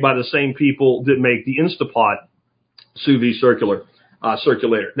circular made by the same people that make the Instapot sous vide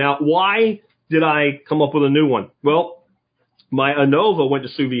circulator. Now, why did I come up with a new one? Well, my Anova went to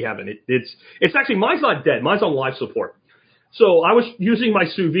sous vide heaven. It's actually, mine's not dead. Mine's on life support. So I was using my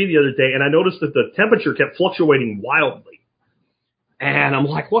sous vide the other day, and I noticed that the temperature kept fluctuating wildly. And I'm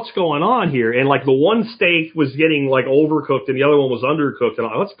like, what's going on here? And like the one steak was getting like overcooked and the other one was undercooked. And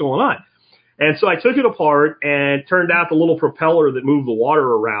I'm like, what's going on? And so I took it apart, and it turned out the little propeller that moved the water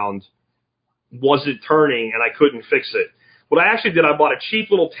around wasn't turning, and I couldn't fix it. What I actually did, I bought a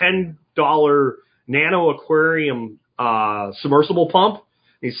cheap little $10 nano aquarium submersible pump.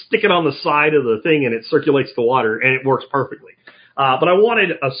 You stick it on the side of the thing, and it circulates the water, and it works perfectly. But I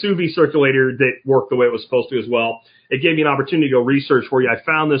wanted a sous vide circulator that worked the way it was supposed to as well. It gave me an opportunity to go research for you. I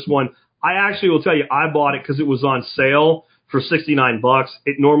found this one. I actually will tell you, I bought it because it was on sale for $69.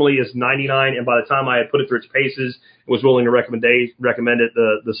 It normally is $99, and by the time I had put it through its paces, it was willing to recommend it.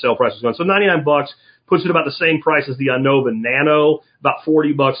 The sale price was gone. So $99 puts it about the same price as the Innova Nano, about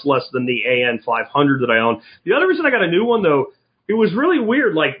 $40 less than the AN500 that I own. The other reason I got a new one though, it was really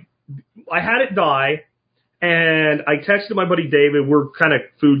weird. Like I had it die, and I texted my buddy David. We're kind of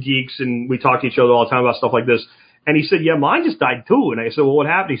food geeks, and we talk to each other all the time about stuff like this. And he said, yeah, mine just died too. And I said, well, what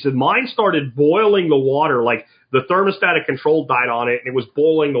happened? He said, mine started boiling the water. Like the thermostatic control died on it, and it was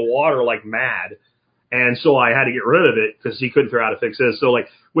boiling the water like mad. And so I had to get rid of it because he couldn't figure out how to fix this. So like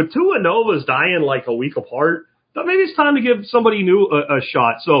with two Innovas dying like a week apart, thought maybe it's time to give somebody new a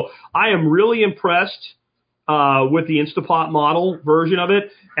shot. So I am really impressed with the Instapot model version of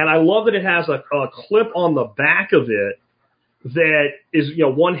it. And I love that it has a clip on the back of it that is,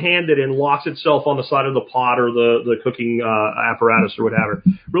 one-handed and locks itself on the side of the pot or the cooking apparatus or whatever.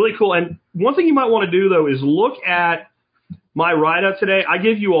 Really cool. And one thing you might want to do, though, is look at my write-up today. I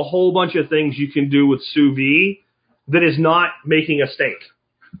give you a whole bunch of things you can do with sous vide that is not making a steak,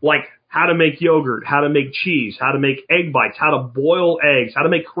 like how to make yogurt, how to make cheese, how to make egg bites, how to boil eggs, how to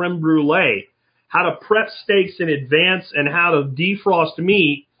make creme brulee, how to prep steaks in advance, and how to defrost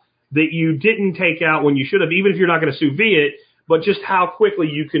meat that you didn't take out when you should have, even if you're not going to sous vide it, but just how quickly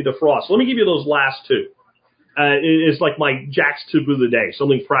you can defrost. Let me give you those last two. It's like my Jack's tip of the day,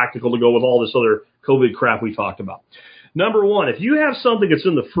 something practical to go with all this other COVID crap we talked about. Number one, if you have something that's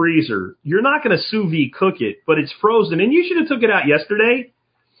in the freezer, you're not going to sous vide cook it, but it's frozen, and you should have took it out yesterday.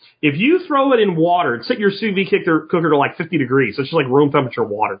 If you throw it in water, set your sous vide cooker to like 50 degrees. So it's just like room temperature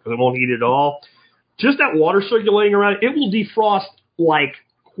water because it won't heat it at all. Just that water circulating around, it will defrost like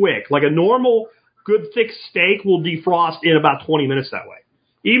quick. Like a normal good thick steak will defrost in about 20 minutes that way.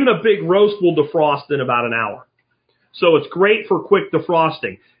 Even a big roast will defrost in about an hour. So it's great for quick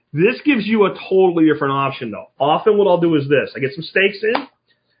defrosting. This gives you a totally different option though. Often what I'll do is this. I get some steaks in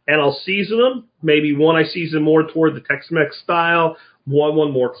and I'll season them. Maybe one I season more toward the Tex-Mex style, one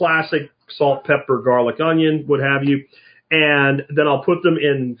more classic, salt, pepper, garlic, onion, what have you. And then I'll put them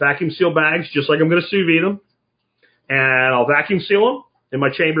in vacuum seal bags just like I'm going to sous vide them. And I'll vacuum seal them in my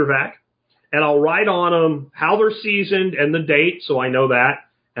chamber vac. And I'll write on them how they're seasoned and the date, so I know that.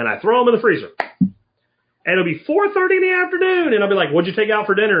 And I throw them in the freezer. And it'll be 4:30 in the afternoon, and I'll be like, what'd you take out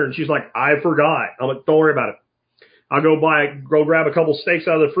for dinner? And she's like, I forgot. I'm like, don't worry about it. I'll go grab a couple steaks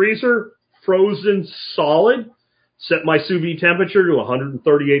out of the freezer, frozen solid, set my sous vide temperature to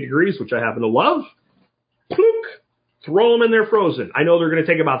 138 degrees, which I happen to love. Plunk, throw them in there frozen. I know they're going to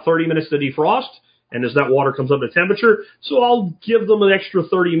take about 30 minutes to defrost. And as that water comes up to temperature, so I'll give them an extra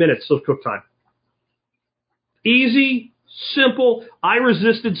 30 minutes of cook time. Easy, simple. I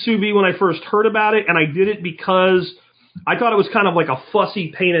resisted sous vide when I first heard about it, and I did it because I thought it was kind of like a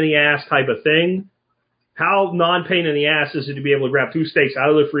fussy pain in the ass type of thing. How non-pain in the ass is it to be able to grab two steaks out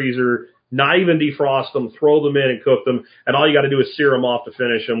of the freezer, not even defrost them, throw them in and cook them, and all you got to do is sear them off to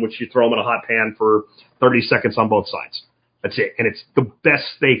finish them, which you throw them in a hot pan for 30 seconds on both sides. That's it. And it's the best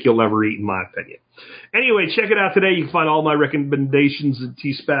steak you'll ever eat, in my opinion. Anyway, check it out today. You can find all my recommendations at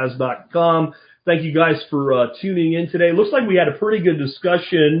tspaz.com. Thank you guys for tuning in today. Looks like we had a pretty good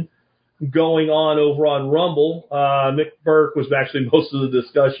discussion going on over on Rumble. Nick Burke was actually most of the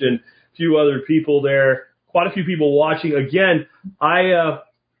discussion. A few other people there. Quite a few people watching. Again, I'm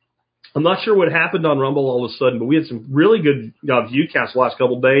not sure what happened on Rumble all of a sudden, but we had some really good view counts the last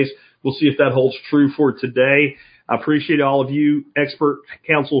couple of days. We'll see if that holds true for today. I appreciate all of you. Expert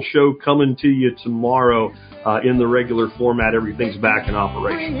Council show coming to you tomorrow in the regular format. Everything's back in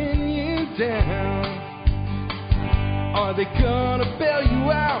operation. Bringing you down. Are they gonna bail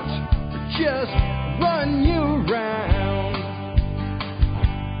you out or just run you around?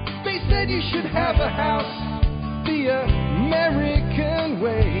 They said you should have a house the American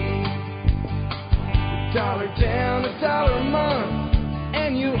way. $1 down, $1 a month,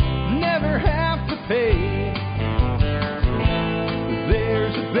 and you'll never have to pay.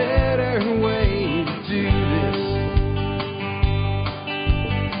 There's a better way to do this.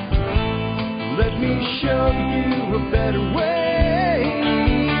 Let me show you a better way.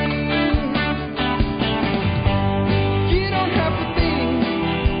 You don't have to be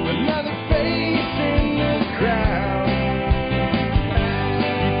another face in the crowd.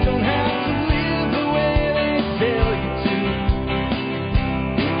 You don't have to live the way they tell you to.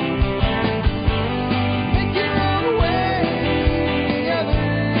 Make your own way.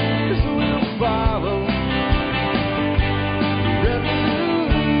 Others will follow.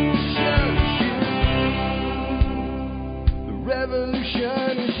 The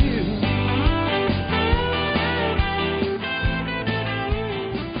revolution is you.